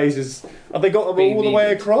odds of the lasers? Have they got them all the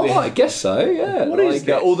way across? Oh, I guess so. Yeah. What is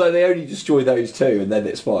this? Although they only destroy those 2, and then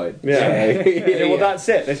it's fine. Yeah. Well, that's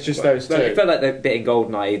it. It's just those 2. It felt like the bit in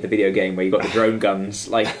GoldenEye, the video game, where you got the drone guns.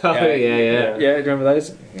 Like, yeah. Do you remember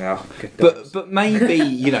those? Oh, but maybe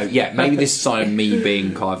maybe this is a sign of me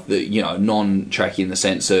being kind of the non-Trekkie in the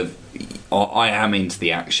sense of I am into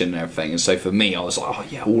the action and everything, and so for me I was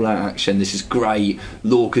like, all out action, this is great.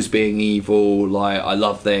 Lorca's being evil, like I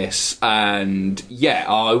love this, and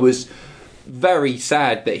I was very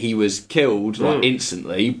sad that he was killed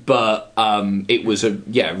instantly, but it was a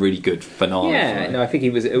really good finale. I think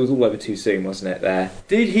it was all over too soon, wasn't it? There.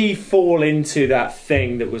 Did he fall into that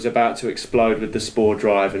thing that was about to explode with the spore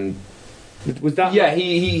drive and? Was that? Yeah,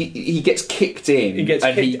 he gets kicked in. He gets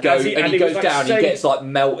and kicked, he goes down. He gets like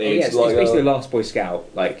melted. It's basically the Last Boy Scout,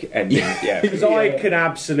 Because I can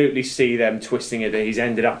absolutely see them twisting it. That he's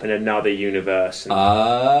ended up in another universe.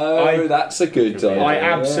 That's a good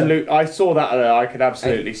idea. I saw that. I could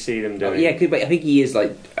absolutely see them doing. But I think he is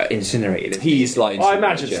like incinerated. He's like. I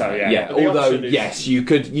imagine so. Yeah. Although yes, you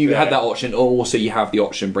had that option. Or also you have the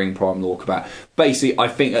option bring Prime Lorca back. Basically, I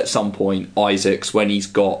think at some point Isaacs, when he's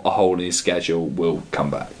got a hole in his schedule, will come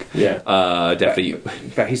back. Yeah, definitely.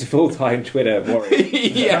 But he's a full-time Twitter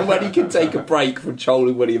warrior. When he can take a break from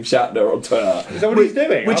trolling William Shatner on Twitter. Is that what he's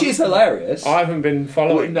doing? Which is hilarious. I haven't been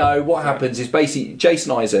following. No, what happens is basically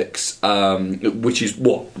Jason Isaacs, which is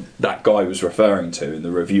what that guy was referring to in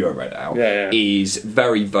the review I read out, is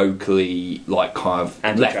very vocally like kind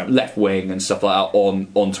of left wing and stuff like that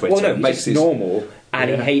on Twitter. Well, no, he's normal. And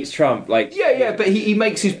he hates Trump, but he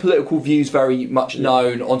makes his political views very much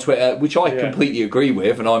known on Twitter, which I completely agree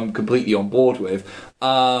with, and I'm completely on board with.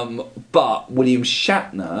 But William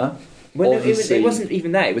Shatner, it wasn't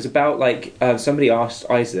even that. It was about somebody asked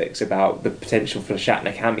Isaacs about the potential for a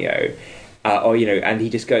Shatner cameo, and he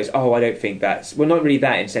just goes, "Oh, I don't think that's not really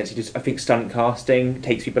that in a sense. I think stunt casting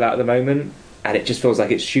takes people out of the moment." and it just feels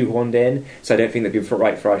like it's shoehorned in. So I don't think that'd be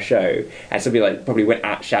right for our show. And somebody like probably went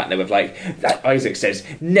at Shatner with like, that Isaac says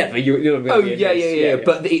never. You're yeah.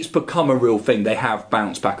 But it's become a real thing. They have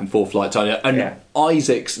bounced back and forth like Tony, and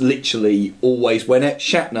Isaac's literally always, when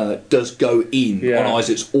Shatner does go in on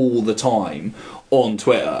Isaac's all the time on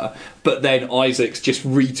Twitter, but then Isaacs just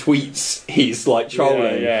retweets his like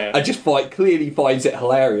trolling and just clearly finds it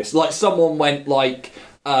hilarious. Like someone went like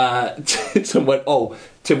someone went,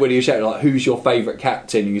 to William Shatner, like, who's your favourite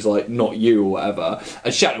captain? And he's like, not you or whatever.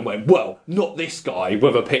 And Shatner went, well, not this guy,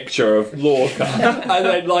 with a picture of Lorca. And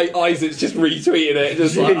then like Isaac's just retweeted it,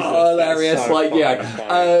 just like, hilarious. So like,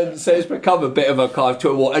 funny. So it's become a bit of a kind of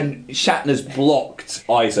Twitter war. And Shatner's blocked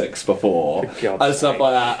Isaac's before and stuff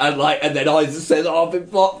like that. And then Isaac says, I've been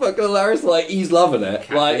blocked, fucking hilarious. Like, he's loving it.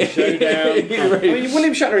 Captain like, Showdown. I mean,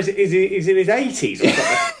 William Shatner is in his 80s or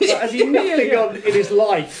something. Like, has he nothing on in his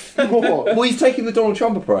life more? Well, he's taking the Donald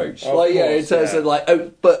Trump approach. In terms of like,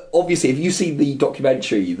 but obviously, if you see the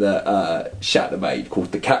documentary that Shatner made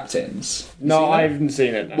called The Captains. No, I haven't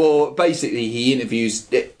seen it. No. Well, basically, he interviews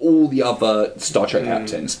all the other Star Trek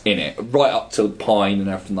captains in it, right up to Pine and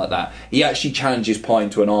everything like that. He actually challenges Pine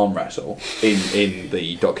to an arm wrestle in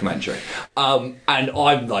the documentary. And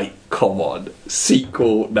I'm like, come on,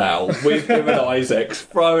 sequel now with him and Isaacs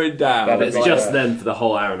throwing down. But it's like, just them for the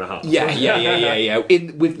whole hour and a half. Yeah.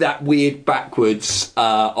 With that weird backwards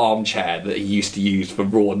armchair that he used to use for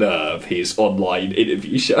Raw Nerve, his online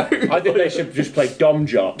interview show. I think they should just play Dom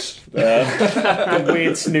Jot, the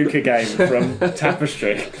weird snooker game from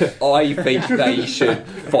Tapestry. I think they should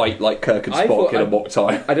fight like Kirk and Spock in a mock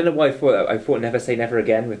time. I don't know why I thought that. I thought Never Say Never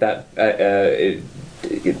Again with that.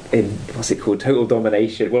 In what's it called? World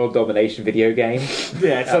Domination video game.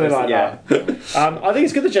 Yeah, something like that. I think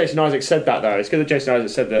it's good that Jason Isaacs said that, though. It's good that Jason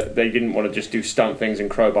Isaacs said that they didn't want to just do stunt things and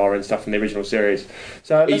crowbar and stuff in the original series.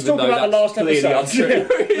 So let's talk about the last episode.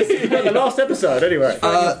 The last episode, anyway.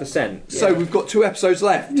 100%. So we've got 2 episodes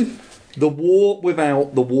left. The War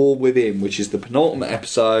Without, The War Within, which is the penultimate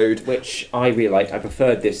episode. Which I really liked. I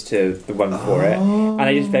preferred this to the one before it. And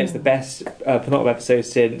I just think it's the best penultimate episode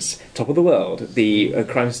since Top of the World, the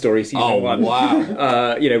crime story season 1.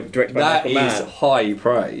 Wow. Directed by Michael Mann. That is high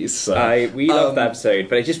praise. So. We loved that episode,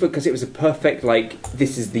 but it's just because it was a perfect, like,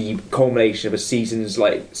 this is the culmination of a season's,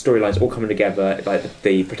 like, storylines all coming together. Like,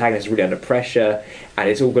 the protagonist is really under pressure, and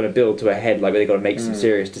it's all going to build to a head, like, where they've got to make some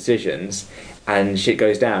serious decisions. And shit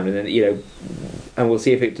goes down, and then and we'll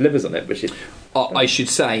see if it delivers on it. But I should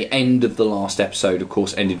say, end of the last episode, of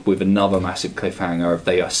course, ended with another massive cliffhanger of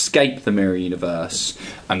they escape the mirror universe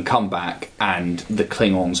and come back, and the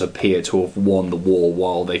Klingons appear to have won the war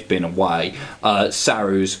while they've been away.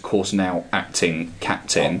 Saru's, of course, now acting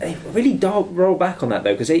captain. They really roll back on that,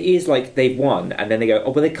 though, because it is like they've won, and then they go,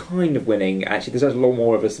 but they're kind of winning. Actually, there's a lot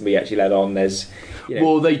more of us than we actually let on. There's...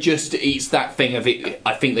 Well, it's that thing of it.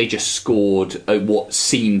 I think they just scored what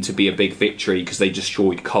seemed to be a big victory because they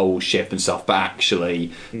destroyed Cole's ship and stuff. But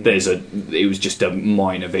actually, it was just a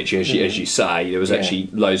minor victory, as you say. There was actually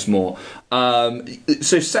loads more.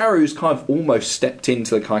 So Saru's kind of almost stepped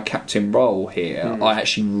into the kind of captain role here. I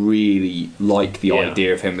actually really like the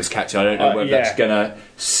idea of him as captain. I don't know whether that's gonna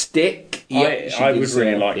stick. I would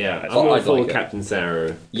really like that. I'm all for Captain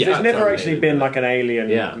Saru. There's never actually been like an alien.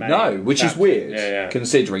 No, which is weird,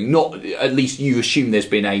 considering not at least you assume there's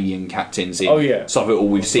been alien captains in stuff at all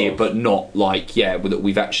we've seen, but not like that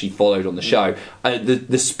we've actually followed on the show.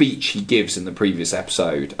 The speech he gives in the previous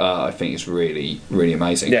episode, I think is really, really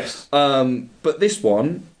amazing. Yes. But this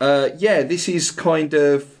one, this is kind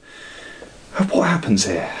of what happens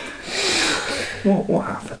here. What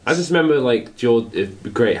happens? I just remember, like, it'd be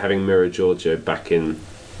great having Mira Giorgio back in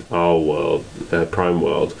our world, Prime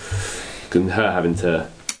World, and her having to...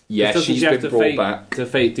 Yeah, she's been brought back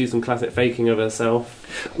to do some classic faking of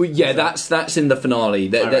herself. Well, that's in the finale.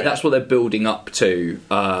 That's what they're building up to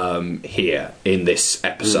here in this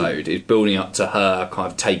episode. Is building up to her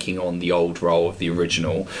kind of taking on the old role of the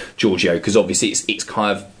original Giorgio, because obviously it's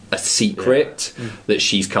kind of a secret that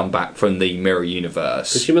she's come back from the mirror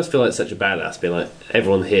universe. Because she must feel like such a badass, being like,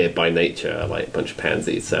 everyone here by nature are like a bunch of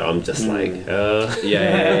pansies, so I'm just like,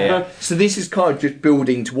 Yeah. So this is kind of just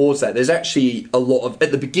building towards that. There's actually a lot of,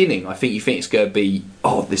 at the beginning, I think you think it's going to be,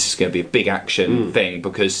 this is going to be a big action thing,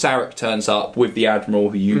 because Sarek turns up with the Admiral,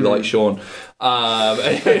 who you like, Sean.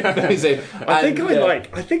 I think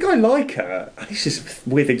I like her. This is a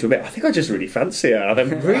weird thing to admit. I think I just really fancy her. I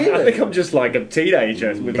think I'm just like a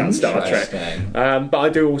teenager with that Star Trek. But I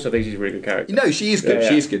do also think she's a really good character. No, she is good.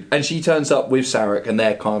 She is good, and she turns up with Sarek, and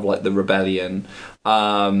they're kind of like the rebellion.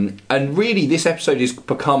 And really, this episode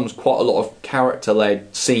becomes quite a lot of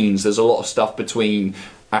character-led scenes. There's a lot of stuff between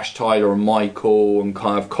Ash Tyler and Michael and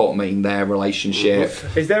kind of cottoning their relationship.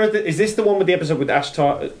 Is this the one with the episode with Ash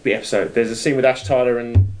Tyler? The episode. There's a scene with Ash Tyler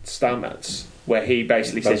and Stamets where he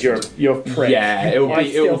basically says you're a prick. Yeah,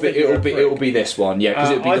 it'll be this one. Yeah,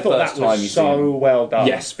 because it'll be the first time you see him. Well done.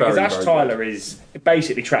 Yes, because very, Ash very Tyler good. is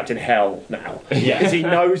basically trapped in hell now. Because he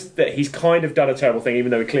knows that he's kind of done a terrible thing,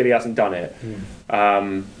 even though he clearly hasn't done it.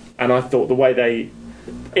 And I thought the way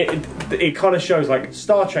it kind of shows, like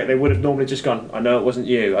Star Trek, they would have normally just gone, I know it wasn't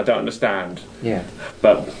you, I don't understand. Yeah.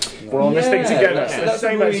 But we're on this thing together. That's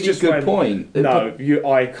a really good point. No,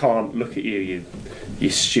 I can't look at you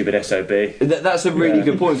stupid SOB. That's a really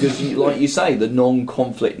good point, because, like you say, the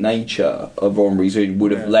non-conflict nature of Ron Reed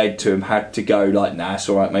would have led to him had to go like, nah, it's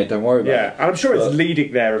all right, mate, don't worry about it. Yeah, and I'm sure it's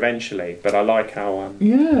leading there eventually, but I like how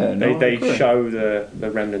they show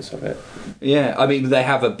the remnants of it. Yeah, I mean, they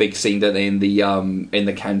have a big scene, don't they, in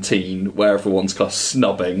the canteen where everyone's kind of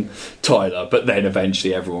snubbing Tyler, but then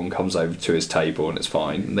eventually everyone comes over to his table and it's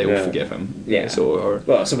fine, and they all forgive him. Yeah.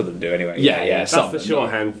 Well, some of them do anyway. Yeah. That's the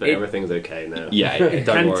shorthand for everything's okay now. Yeah,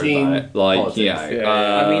 don't worry about it. Like, politics.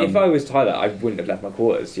 I mean, if I was Tyler, I wouldn't have left my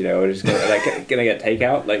quarters. I was just gonna get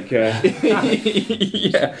takeout. yeah,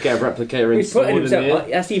 get a replicator installed.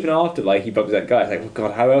 That's even after he bumps that guy. It's like, oh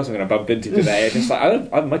god, how else am I going to bump into today? It's just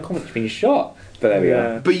like my confidence being shot. But there we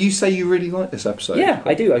go. But you say you really like this episode? Yeah,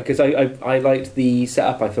 I do, because I liked the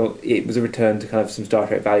setup. I thought it was a return to kind of some Star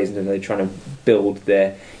Trek values, and they're trying to build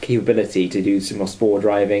their capability to do some more spore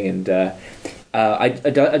driving, and I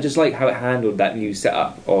just like how it handled that new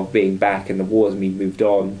setup of being back in the wars and being moved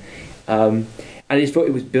on. And I just thought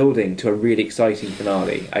it was building to a really exciting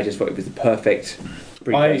finale. I just thought it was the perfect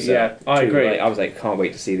precursor. I agree. I was like, can't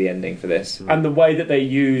wait to see the ending for this. And the way that they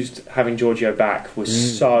used having Giorgio back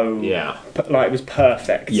was it was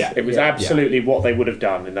perfect. Yeah. It was absolutely what they would have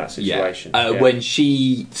done in that situation. When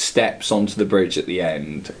she steps onto the bridge at the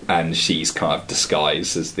end and she's kind of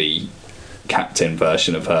disguised as the captain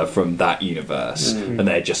version of her from that universe, and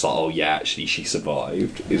they're just like, oh yeah, actually she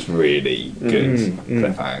survived, is really good.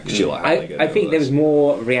 I think there was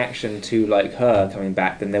more reaction to her coming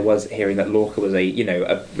back than there was hearing that Lorca was a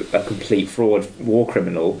complete fraud war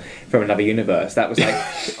criminal from another universe. That was like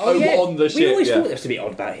on the ship. We always thought there was to be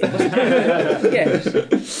odd about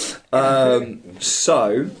him.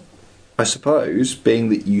 So I suppose, being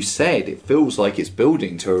that you said it feels like it's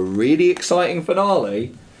building to a really exciting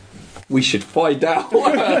finale, we should find out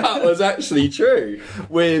whether that was actually true.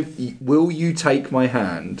 With Will You Take My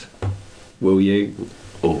Hand? Will you?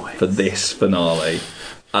 Always. For this finale.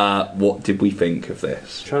 What did we think of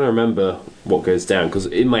this? I'm trying to remember what goes down, because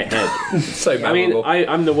in my head... So memorable. I mean,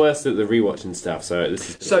 I'm the worst at the rewatching stuff, so this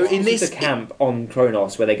is... So in this camp on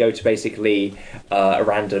Kronos, where they go to basically a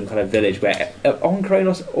random kind of village where on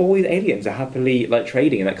Kronos all the aliens are happily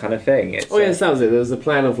trading and that kind of thing. It's, yes, that was it. There was a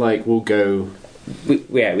plan of we'll go... We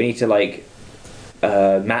need to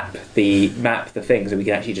map the thing so we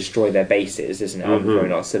can actually destroy their bases, isn't it, on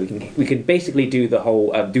Kronos? So we can basically do the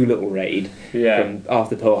whole Doolittle raid from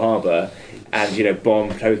after Pearl Harbor, and bomb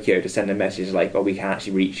Tokyo to send a message we can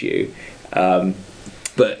actually reach you.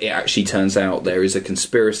 But it actually turns out there is a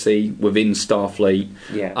conspiracy within Starfleet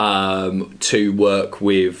to work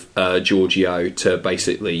with Giorgio to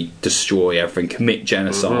basically destroy everything, commit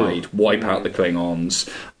genocide, wipe out the Klingons.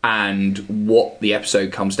 And what the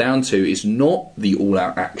episode comes down to is not the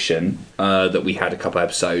all-out action that we had a couple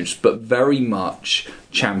episodes, but very much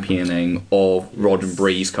championing of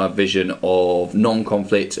Roddenberry's kind of vision of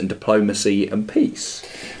non-conflict and diplomacy and peace.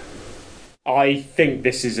 I think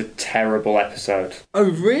this is a terrible episode. Oh,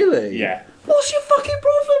 really? Yeah. What's your fucking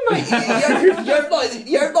problem, mate? you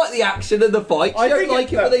don't like the action and the fights. You don't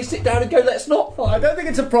like it when they sit down and go, let's not fight. I don't think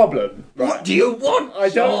it's a problem. What do you want,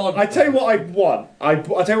 Sean? I tell you what I want. I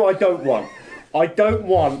tell you what I don't want. I don't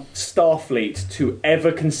want Starfleet to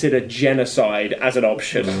ever consider genocide as an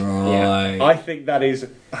option. Right. I think that is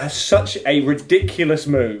such a ridiculous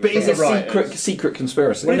move. But it's a secret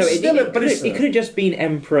conspiracy. Well, it could have just been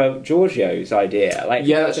Emperor Giorgio's idea.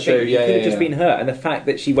 That's true. It could have just been her, and the fact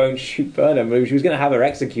that she won't shoot Burnham, she was going to have her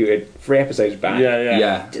executed 3 episodes back.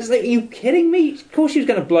 Yeah. Just are you kidding me? Of course she was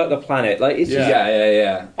going to blow up the planet. I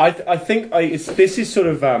think this is sort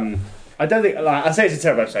of. I don't think. I say it's a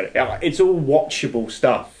terrible episode. It's all watchable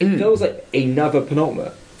stuff. It feels like another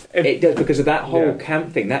penultimate. It does, because of that whole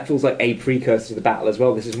camp thing. That feels like a precursor to the battle as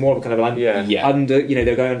well. This is more of a kind of under. You know,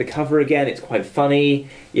 they're going undercover again. It's quite funny.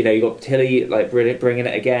 You know, you got Tilly like bringing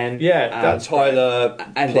it again. Yeah, that's Tyler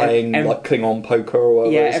playing like Klingon poker or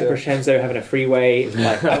whatever. Yeah, Emperor Shenzo having a freeway.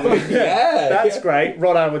 Like, that's great.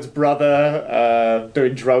 Ron Howard's brother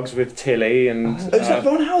doing drugs with Tilly, and is that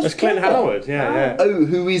Ron Howard's that's Clint Howard. Yeah. Oh,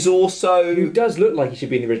 who is also who does look like he should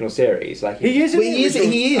be in the original series. Like he is. He's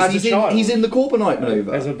in the Corbinite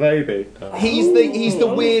Maneuver as a baby. He's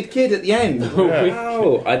the weird kid at the end.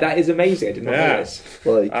 Wow, that is amazing. I didn't know this.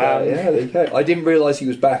 Like, there you go. I didn't realise he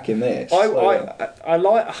was back in this. I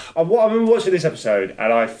remember watching this episode,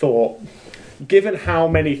 and I thought, given how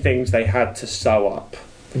many things they had to sew up,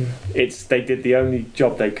 they did the only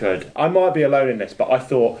job they could. I might be alone in this, but I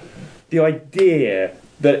thought the idea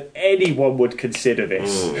that anyone would consider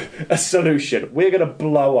this a solution. We're going to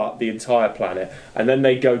blow up the entire planet, and then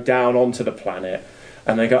they go down onto the planet,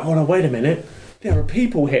 and they go, oh no, wait a minute. There are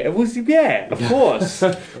people here. Of course.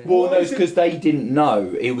 Well, no, it's because they didn't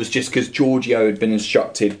know. It was just because Georgiou had been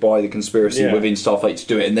instructed by the conspiracy within Starfleet to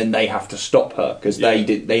do it, and then they have to stop her because they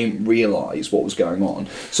didn't realise what was going on.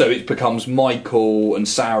 So it becomes Michael and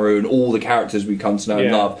Saru and all the characters we come to know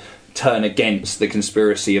and love turn against the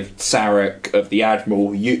conspiracy of Sarek, of the Admiral,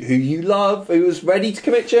 who you love, who was ready to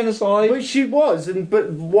commit genocide. But she was,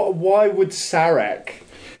 why would Sarek...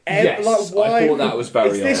 Yes, I thought that was very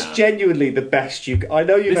odd. Is this genuinely the best you... I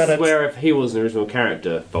know you've had a... where if he was an original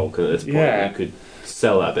character, Vulcan, at this point, you could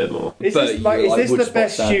sell that a bit more. Is this the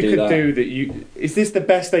best you could do that you... Is this the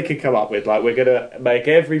best they could come up with? Like, we're going to make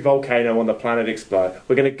every volcano on the planet explode.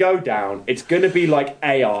 We're going to go down. It's going to be like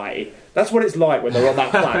AI. That's what it's like when they're on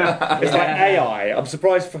that planet. It's like AI. I'm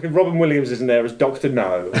surprised fucking Robin Williams isn't there as Dr.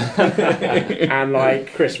 No. And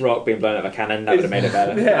like Chris Rock being blown out of a cannon, that would have made it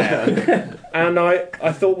better. Yeah. And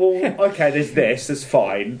I thought, well, okay, there's this, that's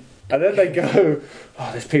fine. And then they go,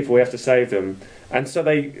 oh, there's people, we have to save them. And so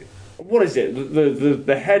they, what is it?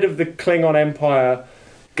 The head of the Klingon Empire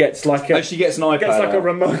gets like a... she gets an iPad. Gets like a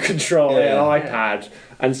remote control, an iPad,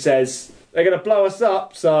 and says... They're going to blow us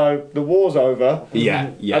up, so the war's over. Yeah.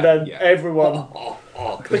 And then everyone...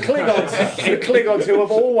 The Klingons who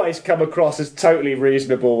have always come across as totally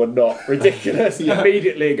reasonable and not ridiculous,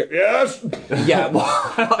 immediately go, yes! Yeah, well,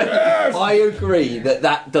 I agree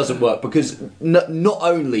that doesn't work, because not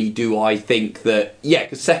only do I think that... Yeah,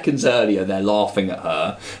 because seconds earlier they're laughing at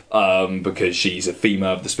her because she's a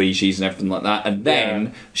female of the species and everything like that, and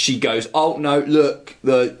then she goes, oh, no, look,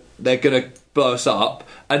 they're going to blow us up,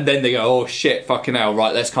 and then they go, oh shit, fucking hell,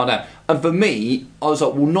 right, let's calm down. And for me, I was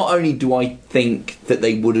like, well, not only do I think that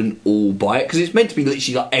they wouldn't all buy it, because it's meant to be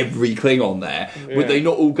literally like every Klingon there, would they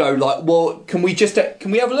not all go like, well, can we have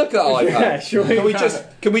a look at that iPad? Yeah, sure.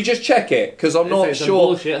 Can we just check it? Because I'm not sure.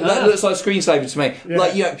 Bullshit, that looks like screensaver to me. Yeah.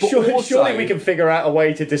 Like, but also, surely we can figure out a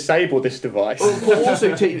way to disable this device. But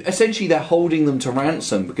also, essentially, they're holding them to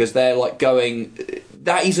ransom because they're like going...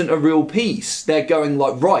 That isn't a real piece. They're going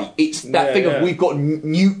like, right, it's that thing of we've got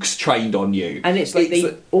nukes trained on you. And it's like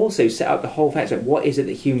they also set up the whole fact, like, what is it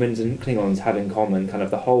that humans and Klingons have in common? Kind of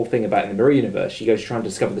the whole thing about in the Mirror Universe, she goes trying to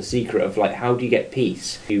discover the secret of like, how do you get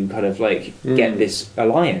peace? You kind of like get this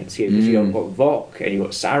alliance. You've got Vok and you've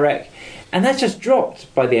got Sarek. And that's just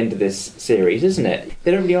dropped by the end of this series, isn't it?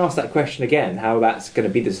 They don't really ask that question again, how that's going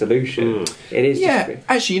to be the solution. It is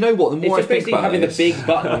actually, you know what? The more I think about having the big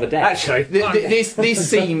button on the deck. Actually, this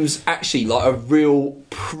seems actually like a real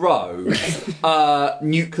pro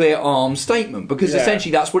nuclear arms statement, because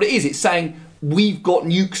essentially that's what it is. It's saying, we've got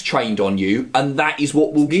nukes trained on you, and that is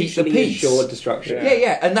what will keep the peace. Assured destruction.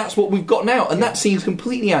 Yeah, and that's what we've got now, and that seems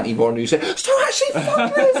completely anti-Roddenberry. So actually,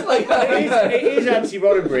 fuck this. Like, it is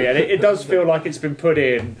anti-Roddenberry, and it does feel like it's been put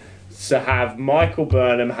in to have Michael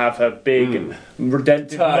Burnham have her big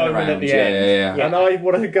redemptive moment at the end. Yeah. And I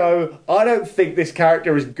want to go, I don't think this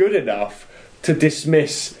character is good enough to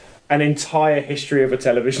dismiss an entire history of a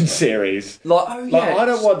television series. I don't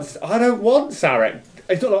want Sarek.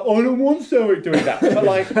 It's not like, I don't want Sarek doing that. But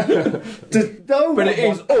like, but it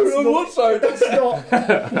is, I don't want Sarek. That's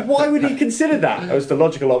not. Why would he consider that? As the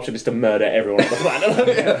logical option is to murder everyone on the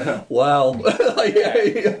planet. Well,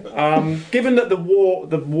 given that the war.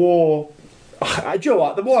 Do you know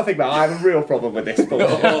what? The more I think about it, I have a real problem with this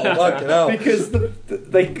bullshit. Because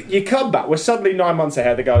you come back, we're suddenly 9 months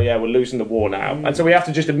ahead, they go, yeah, we're losing the war now. And so we have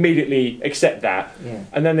to just immediately accept that. Yeah.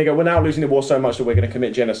 And then they go, we're now losing the war so much that we're going to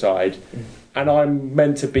commit genocide. And I'm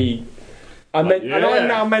meant to be I'm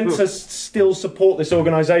now meant to still support this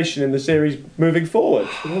organisation in the series moving forward.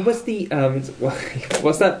 What was the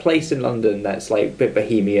what's that place in London that's like a bit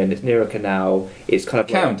bohemian? It's near a canal. It's kind of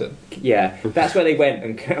Camden. Yeah, that's where they went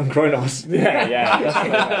on Kronos.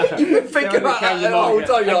 Yeah. You've been thinking about that the whole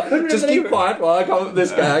time. You're like, just keep quiet while I come up with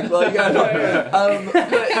this gag. Like,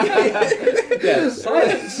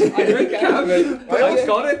 Silence. I drink Camden. I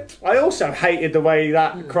got it. I also hated the way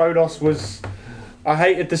that Kronos was. I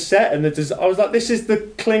hated the set and I was like, this is the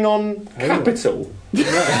Klingon capital. This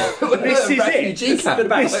is it.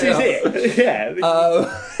 This is it. Yeah.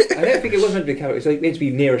 I don't think it was meant to be a capital. It was like meant to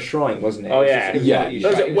be near a shrine, wasn't it? Oh yeah.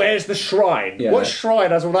 Yeah. Where's the shrine? Yeah. What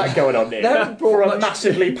shrine has all that going on there? For a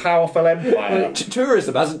massively powerful empire.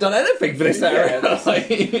 Tourism hasn't done anything for this area.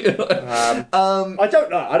 I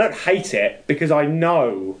don't know. I don't hate it because I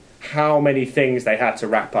know how many things they had to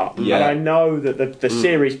wrap up, and I know that the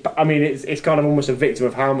series. I mean, it's kind of almost a victim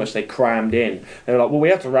of how much they crammed in. They were like, well, we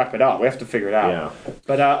have to wrap it up. We have to figure it out. Yeah.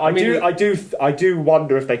 But I do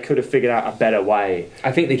wonder if they could have figured out a better way.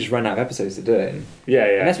 I think they just ran out of episodes to do it in. Yeah.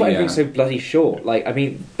 And that's why everything's so bloody short. Like, I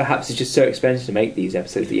mean, perhaps it's just so expensive to make these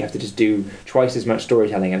episodes that you have to just do twice as much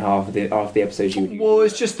storytelling in half of the episodes you would. Well,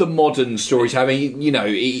 it's just the modern storytelling. You know,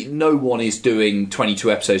 no one is doing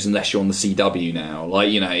 22 episodes unless you're on the CW now.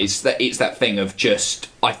 Like, you know, it's that thing of just.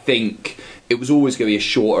 I think it was always going to be a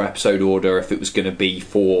shorter episode order if it was going to be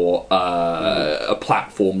for a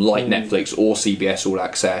platform like Netflix or CBS All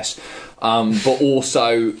Access. But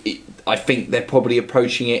also, I think they're probably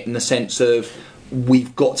approaching it in the sense of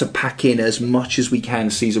we've got to pack in as much as we can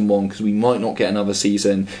season one because we might not get another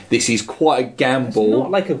season. This is quite a gamble. It's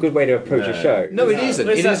not like a good way to approach a show. No, it isn't.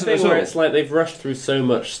 There's It that isn't thing at all. where it's like they've rushed through so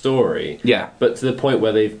much story, but to the point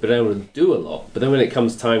where they've been able to do a lot. But then when it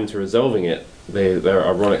comes time to resolving it, they're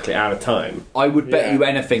ironically out of time. I would bet you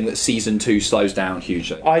anything that season 2 slows down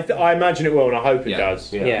hugely. I imagine it will, and I hope it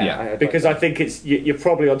does. Yeah. Because I think you're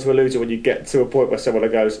probably onto a loser when you get to a point where someone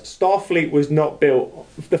goes, Starfleet was not built.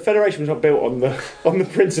 The Federation was not built on the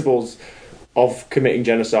principles of committing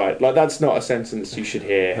genocide. Like, that's not a sentence you should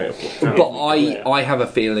hear. But I have a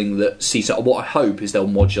feeling that season. What I hope is they'll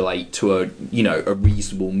modulate to a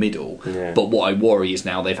reasonable middle. Yeah. But what I worry is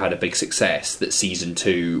now they've had a big success that season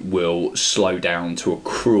 2 will slow down to a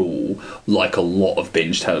crawl like a lot of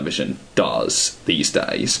binge television does these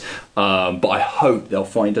days. But I hope they'll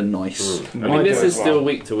find a nice. I mean, this is still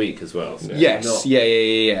week to week as well. So Yes,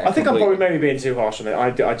 yeah. I think I'm probably maybe being too harsh on it.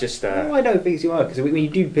 I just. No, I don't think you are, because when you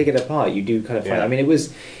do pick it apart, you do kind of find. Yeah. I mean,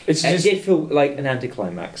 it did feel like an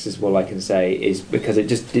anticlimax, is all I can say, is because it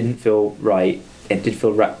just didn't feel right. It did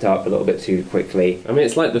feel wrapped up a little bit too quickly. I mean,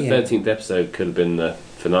 it's like the 13th episode could have been the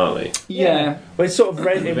finale. Yeah. Well, it's sort of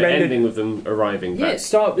ending with them arriving back. Yeah,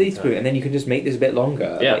 start with these two, and then you can just make this a bit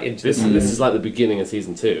longer. Yeah, like, into this is like the beginning of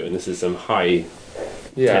season 2, and this is some high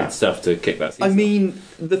tense stuff to kick that season. I mean,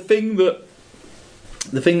 the thing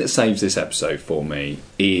that saves this episode for me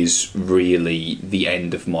is really the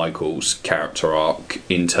end of Michael's character arc,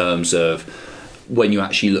 in terms of when you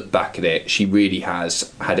actually look back at it, she really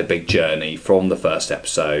has had a big journey from the first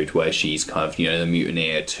episode where she's kind of, the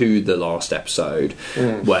mutineer, to the last episode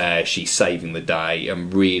where she's saving the day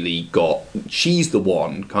and really she's the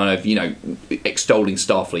one kind of, extolling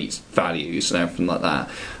Starfleet's values and everything like that.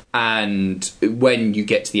 And when you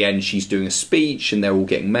get to the end, she's doing a speech and they're all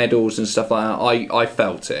getting medals and stuff like that. I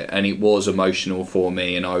felt it, and it was emotional for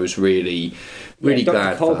me, and I was really glad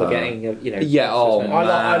Dr. for Culber her. getting,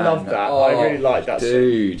 I love that. I really like that.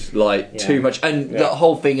 Dude, too much. And the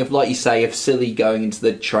whole thing of, like you say, of Silly going into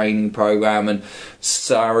the training program and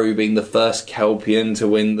Saru being the first Kelpian to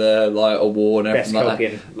win the award and Best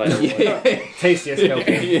everything Kelpian. Tastiest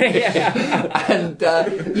Kelpian. And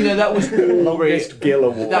that was all Longest Gill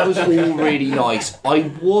Award. That was all really nice.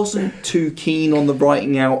 I wasn't too keen on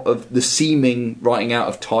the seeming writing out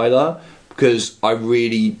of Tyler, because I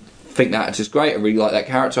really think that actor's great. I really like that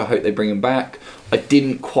character. I hope they bring him back. I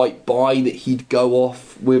didn't quite buy that he'd go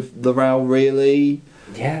off with L'Rell, really.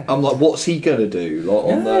 Yeah. I'm like, what's he going to do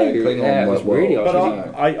on the Klingon world? But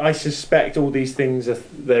I suspect all these things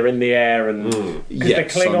they're in the air, and the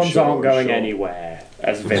Klingons aren't going anywhere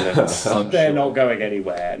as villains. They're not going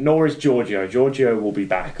anywhere. Nor is Giorgio. Giorgio will be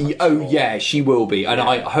back. Yeah, she will be, and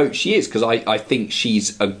I hope she is, because I think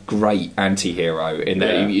she's a great anti-hero in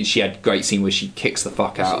that. She had a great scene where she kicks the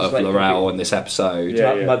fuck out of L'Rell in this episode.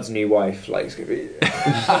 Mudd's new wife, it's gonna be.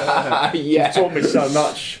 Yeah, taught me so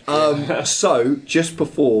much. So just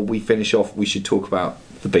before we finish off, we should talk about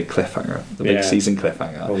the big cliffhanger, the big season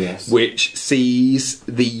cliffhanger, which sees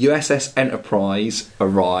the USS Enterprise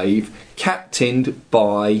arrive, captained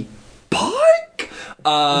by Pike.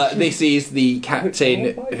 This is the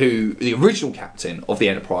captain the original captain of the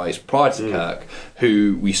Enterprise prior to Kirk,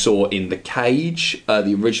 who we saw in The Cage,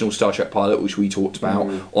 the original Star Trek pilot, which we talked about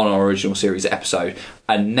on our original series episode.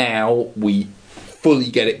 And now we fully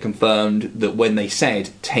get it confirmed that when they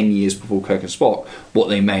said 10 years before Kirk and Spock, what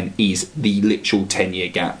they meant is the literal 10-year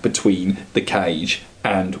gap between The Cage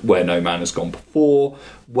and Where No Man Has Gone Before,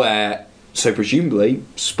 so presumably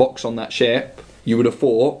Spock's on that ship, you would have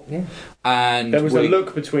thought. Yeah. And there was a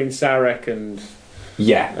look between Sarek and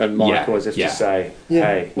Michael as if to say,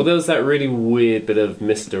 hey. Well, there was that really weird bit of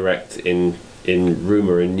misdirect in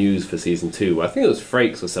rumour and news for season 2. I think it was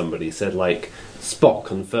Frakes or somebody said, like, Spock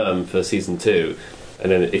confirmed for season 2.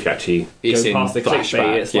 And then if you actually go past the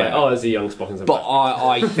clickbait, it's like, there's a young Spock in some But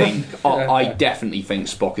I think, I definitely think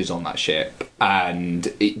Spock is on that ship, and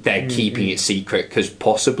they're keeping it secret because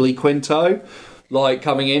possibly Quinto, like,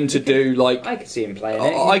 coming in to do, like... I could see him playing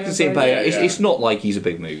it. I can see him playing it. It's not like he's a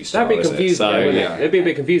big movie star, that'd be confusing, wouldn't it? It'd be a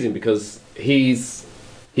bit confusing because he,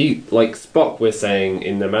 like Spock, we're saying,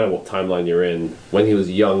 in no matter what timeline you're in, when he was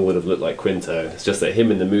young would have looked like Quinto. It's just that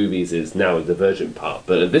him in the movies is now a divergent part.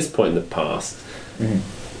 But at this point in the past,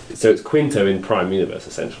 so it's Quinto in Prime Universe,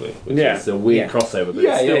 essentially. Which is a weird crossover, but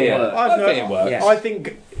it still works. I think it works. Yeah.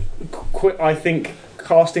 I think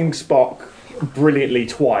casting Spock brilliantly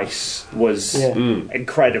twice was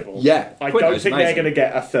incredible. Yeah, I don't think they're going to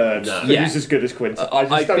get a third who's as good as Quinto.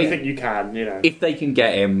 I don't think you can. If they can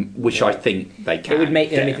get him, which I think they can, it would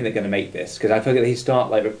make anything they're going to make this, because I feel like they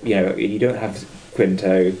start like you don't have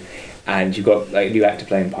Quinto. And you've got like a new actor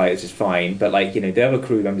playing pilots is fine, but like the other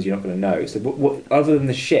crew members you're not going to know. So what other than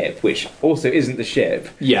the ship, which also isn't the ship,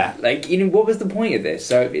 like what was the point of this?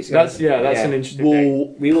 So that's an interesting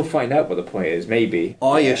thing. We will find out what the point is. Maybe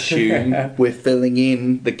I assume we're filling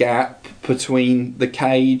in the gap between the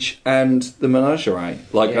Cage and the Menagerie.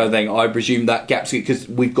 I presume that gap's because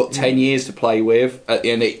we've got 10 years to play with.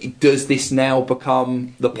 And does this now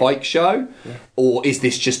become the Pike show, or is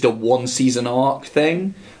this just a one-season arc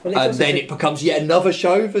thing? And then it becomes yet another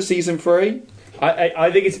show for season 3.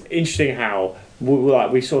 I think it's interesting how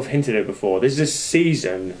we sort of hinted at it before. This is a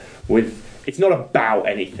season it's not about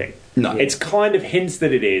anything. No, it's kind of hints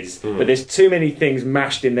that it is, but there's too many things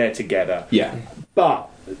mashed in there together. Yeah, but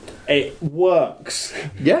it works.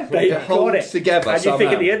 Yeah, they got it together. And you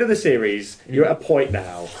think at the end of the series, you're at a point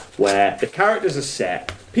now where the characters are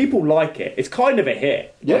set. People like it. It's kind of a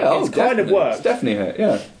hit. Yeah, it's kind of works. It's definitely a hit.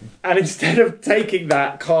 Yeah. And instead of taking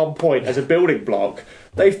that calm point as a building block,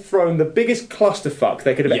 they've thrown the biggest clusterfuck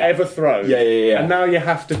they could have ever thrown. Yeah. And now you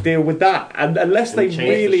have to deal with that. And unless they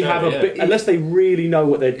really unless they really know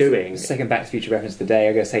what they're doing. Second Back to the Future reference today,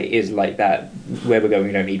 I'm going to say, is like that. Where we're going,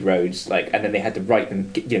 we don't need roads. And then they had to write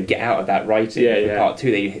them, get out of that writing for part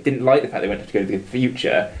 2. They didn't like the fact they went to go to the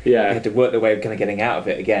future. Yeah. They had to work their way of kind of getting out of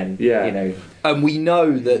it again. Yeah. And we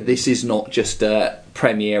know that this is not just a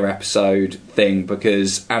premiere episode thing,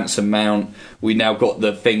 because Anson Mount, we now got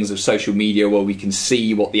the things of social media where we can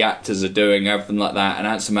see what the actors are doing, everything like that, and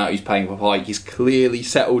Anson Mount, who's playing for Pike, he's clearly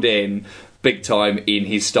settled in big time in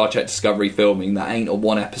his Star Trek Discovery filming. That ain't a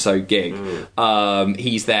one episode gig.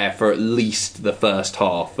 He's there for at least the first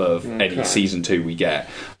half of any season 2 we get.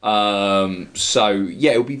 So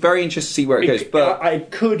yeah, it'll be very interesting to see where it goes. But it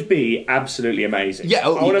could be absolutely amazing. Yeah, I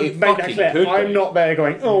want to make that clear. I'm not there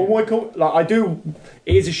going, why can't... I do...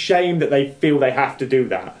 It is a shame that they feel they have to do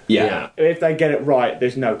that. Yeah. If they get it right,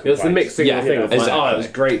 there's no complaints. It's the mixing thing. It exactly. was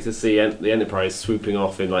great to see the Enterprise swooping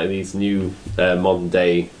off in like these new modern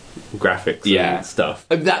day graphics and stuff.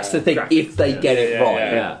 That's the thing. If they get it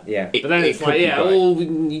right, but then it's like,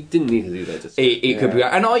 you didn't need to do that. It could be,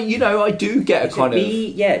 and I do get a kind of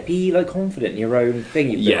be like confident in your own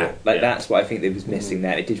thing. That's what I think that was missing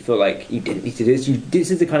there. It did feel like you didn't need to do this. This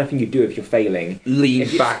is the kind of thing you do if you're failing.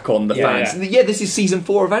 Lean back on the fans. Yeah, this is season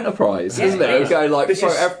 4 of Enterprise, isn't it? Go like throw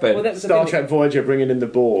everything. Star Trek Voyager bringing in the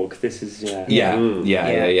Borg. This is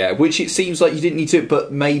yeah. Which it seems like you didn't need to,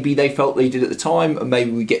 but maybe they felt they did at the time, and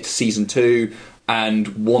maybe we get to season 2,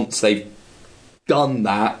 and once they've done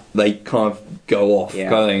that, they kind of go off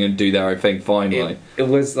going and do their own thing finally. It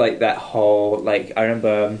was like that whole, I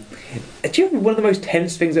remember, do you remember one of the most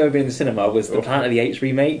tense things I've ever been in the cinema was the Planet of the Apes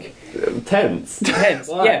remake? Tense?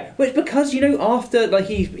 Yeah. Which, because, after,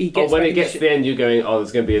 he gets... when it gets to the end, you're going,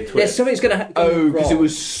 there's going to be a twist. Yeah, something's going to happen. Because it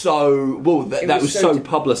was so... Well, that was so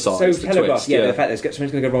publicised, so telegraphed, the fact that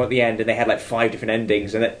something's going to go wrong at the end, and they had, 5 different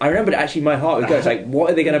endings, and I remember actually my heart was going, it's like, what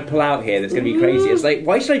are they going to pull out here that's going to be crazy? It's like,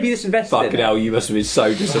 why should I be this invested Fucking hell, you must have been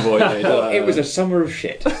so disappointed. It was a summer of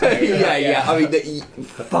shit. I mean,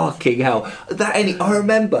 fucking hell. I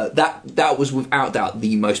remember that that was without doubt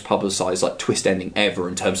the most publicised like twist ending ever,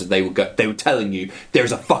 in terms of they were telling you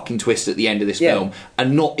there's a fucking twist at the end of this film,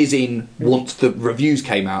 and not as in once the reviews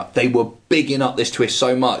came out, they were bigging up this twist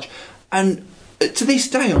so much. And to this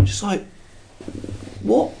day, I'm just like,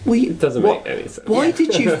 it doesn't make any sense. Why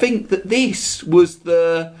did you think that this was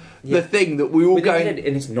the thing that we all going... And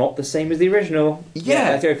it's not the same as the original.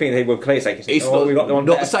 Yeah. That's the only thing they were clear. It's not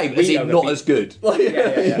the same, as in not as good.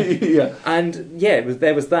 Yeah. And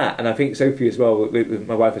there was that. And I think Sophie as well, with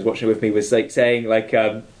my wife was watching it with me, was like saying like...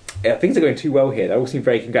 things are going too well here. They all seem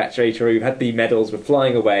very congratulatory. We've had the medals. We're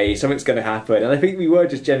flying away. Something's going to happen. And I think we were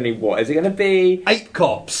just generally, what is it going to be? 8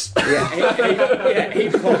 cops.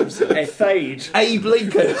 Eight cops. Phage. Abe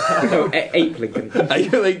Lincoln. No, Ape Lincoln.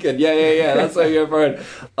 Abe Lincoln. Yeah. That's how you're friend.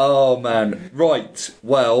 Oh man. Right.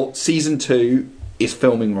 Well, season 2 is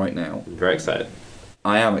filming right now. I'm very excited.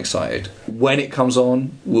 I am excited. When it comes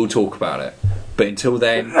on, we'll talk about it. But until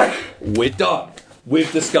then, we're done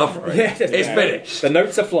with Discovery. It's finished. The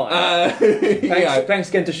notes are flying. Thanks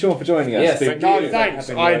again to Sean for joining us. Yes,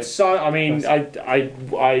 thanks.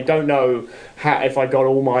 I don't know if I got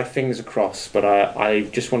all my things across, but I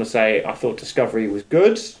just want to say I thought Discovery was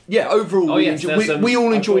good. Yeah, overall, we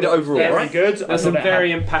all enjoyed it overall. Very good. There's some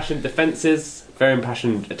very impassioned defences, very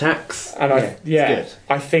impassioned attacks. And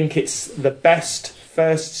I think it's the best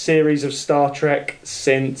first series of Star Trek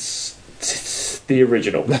since the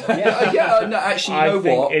original. No, actually, you know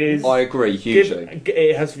what? I agree hugely.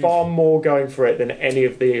 It has far more going for it than any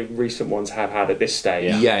of the recent ones have had at this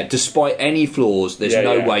stage. Yeah, despite any flaws, there's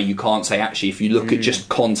no way you can't say, actually, if you look at just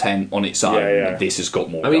content on its own, this has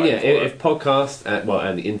got more. I mean, if podcast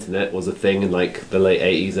and the internet was a thing in like the late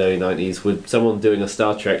 80s, early 90s, would someone doing a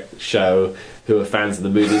Star Trek show who are fans of the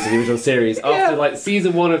movies and the original series after like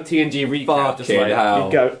season 1 of TNG recap, just like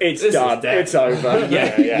you go, it's done, it's over.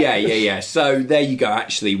 Yeah. So there you go.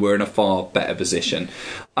 Actually, we're in a far better position.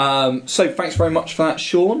 So thanks very much for that,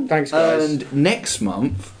 Sean. Thanks, guys. And next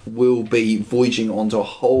month we'll be voyaging onto a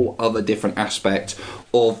whole other different aspect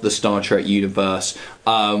of the Star Trek universe.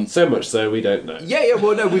 So much so we don't know. Yeah.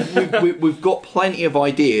 Well, no, we've got plenty of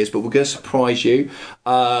ideas, but we're going to surprise you.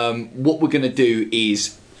 What we're going to do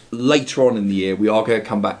is, later on in the year, we are going to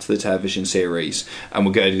come back to the television series, and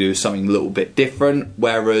we're going to do something a little bit different.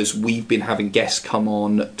 Whereas we've been having guests come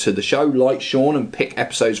on to the show, like Sean, and pick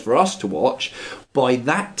episodes for us to watch. By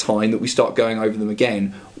that time that we start going over them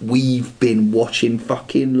again, we've been watching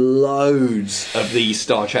fucking loads of these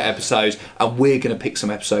Star Trek episodes, and we're going to pick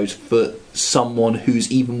some episodes for someone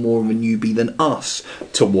who's even more of a newbie than us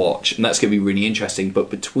to watch, and that's going to be really interesting. But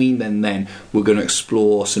between then we're going to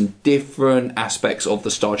explore some different aspects of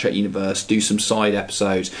the Star Trek universe, do some side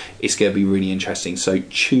episodes. It's going to be really interesting, so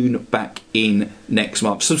tune back in next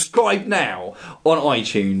month. Subscribe now on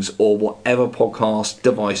iTunes or whatever podcast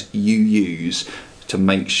device you use to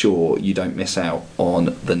make sure you don't miss out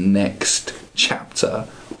on the next chapter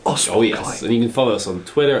of Spotlight. Oh yes, and you can follow us on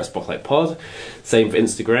Twitter at Spotlight Pod. Same for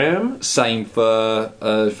Instagram. Same for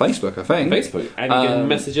Facebook, I think. Facebook. And you can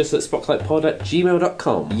message us at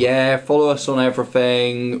spotlightpod@gmail.com. Yeah, follow us on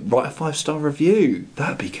everything. Write a 5-star review.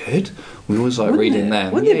 That'd be good. We always like reading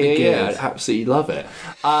them. Wouldn't it be good? Yeah, I'd absolutely love it.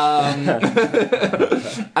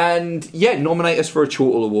 And nominate us for a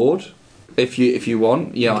Chortle Award. If you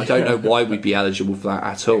want, I don't know why we'd be eligible for that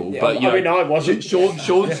at all. But I wasn't. Sean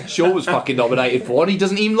was fucking nominated for one. He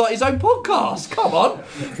doesn't even like his own podcast. Come on,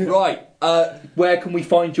 right? Where can we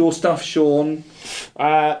find your stuff, Sean?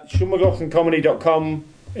 SeanMcLaughlinComedy.com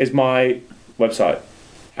is my website.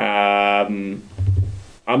 I'm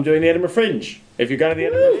doing the Edinburgh Fringe. If you're going to the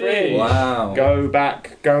Edinburgh Fringe,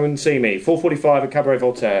 go and see me. 4:45 at Cabaret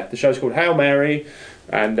Voltaire. The show's called Hail Mary,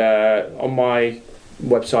 and on my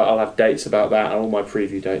website I'll have dates about that and all my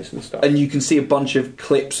preview dates and stuff. And you can see a bunch of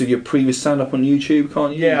clips of your previous stand-up on YouTube,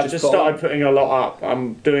 can't you? Yeah, I've just started putting a lot up.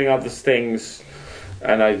 I'm doing other things,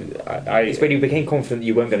 and I it's when you became confident that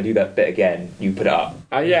you weren't going to do that bit again, you put it up.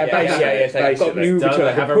 Basically. I've got new material.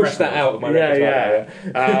 I can push that out of my repertoire.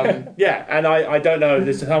 And I don't know,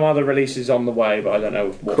 there's some other releases on the way, but I don't know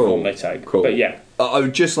what form they take. Cool. But yeah. I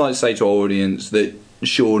would just like to say to our audience that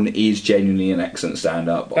Sean is genuinely an excellent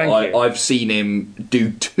stand-up. Thank you. I've seen him do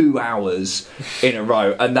 2 hours in a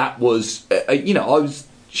row, and that was, I was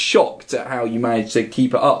shocked at how you managed to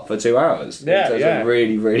keep it up for 2 hours. Yeah.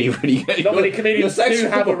 Really, really, really good. Not many comedians do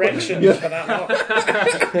have erections for that long.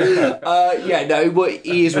 But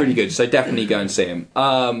he is really good, so definitely go and see him.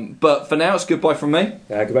 But for now, it's goodbye from me.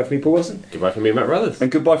 Goodbye from me, Paul Wilson. Goodbye from me, Matt Brothers.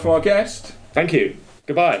 And goodbye from our guest. Thank you.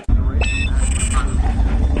 Goodbye.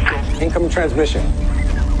 Incoming transmission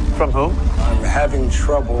From whom? I'm having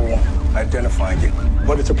trouble identifying it,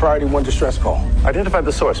 but it's a priority 1 distress call. Identify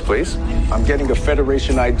the source, please. I'm getting a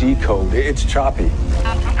Federation ID code. It's choppy.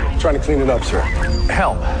 Trying to clean it up, sir.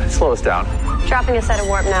 Helm, slow us down. Dropping a set of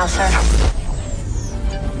warp now, sir.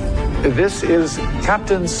 This is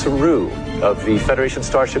Captain Saru of the Federation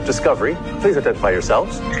Starship Discovery. Please identify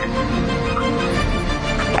yourselves.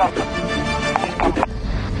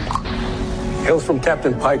 Hails from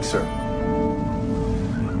Captain Pike, sir.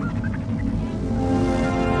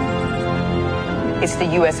 It's the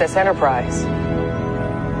USS Enterprise.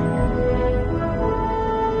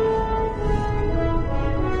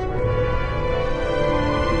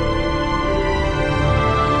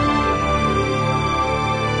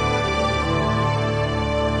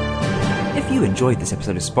 If you enjoyed this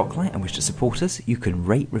episode of Spotlight and wish to support us, you can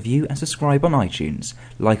rate, review and subscribe on iTunes,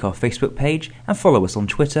 like our Facebook page and follow us on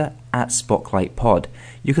Twitter @SpotlightPod.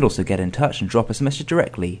 You could also get in touch and drop us a message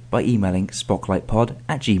directly by emailing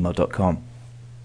spotlightpod@gmail.com.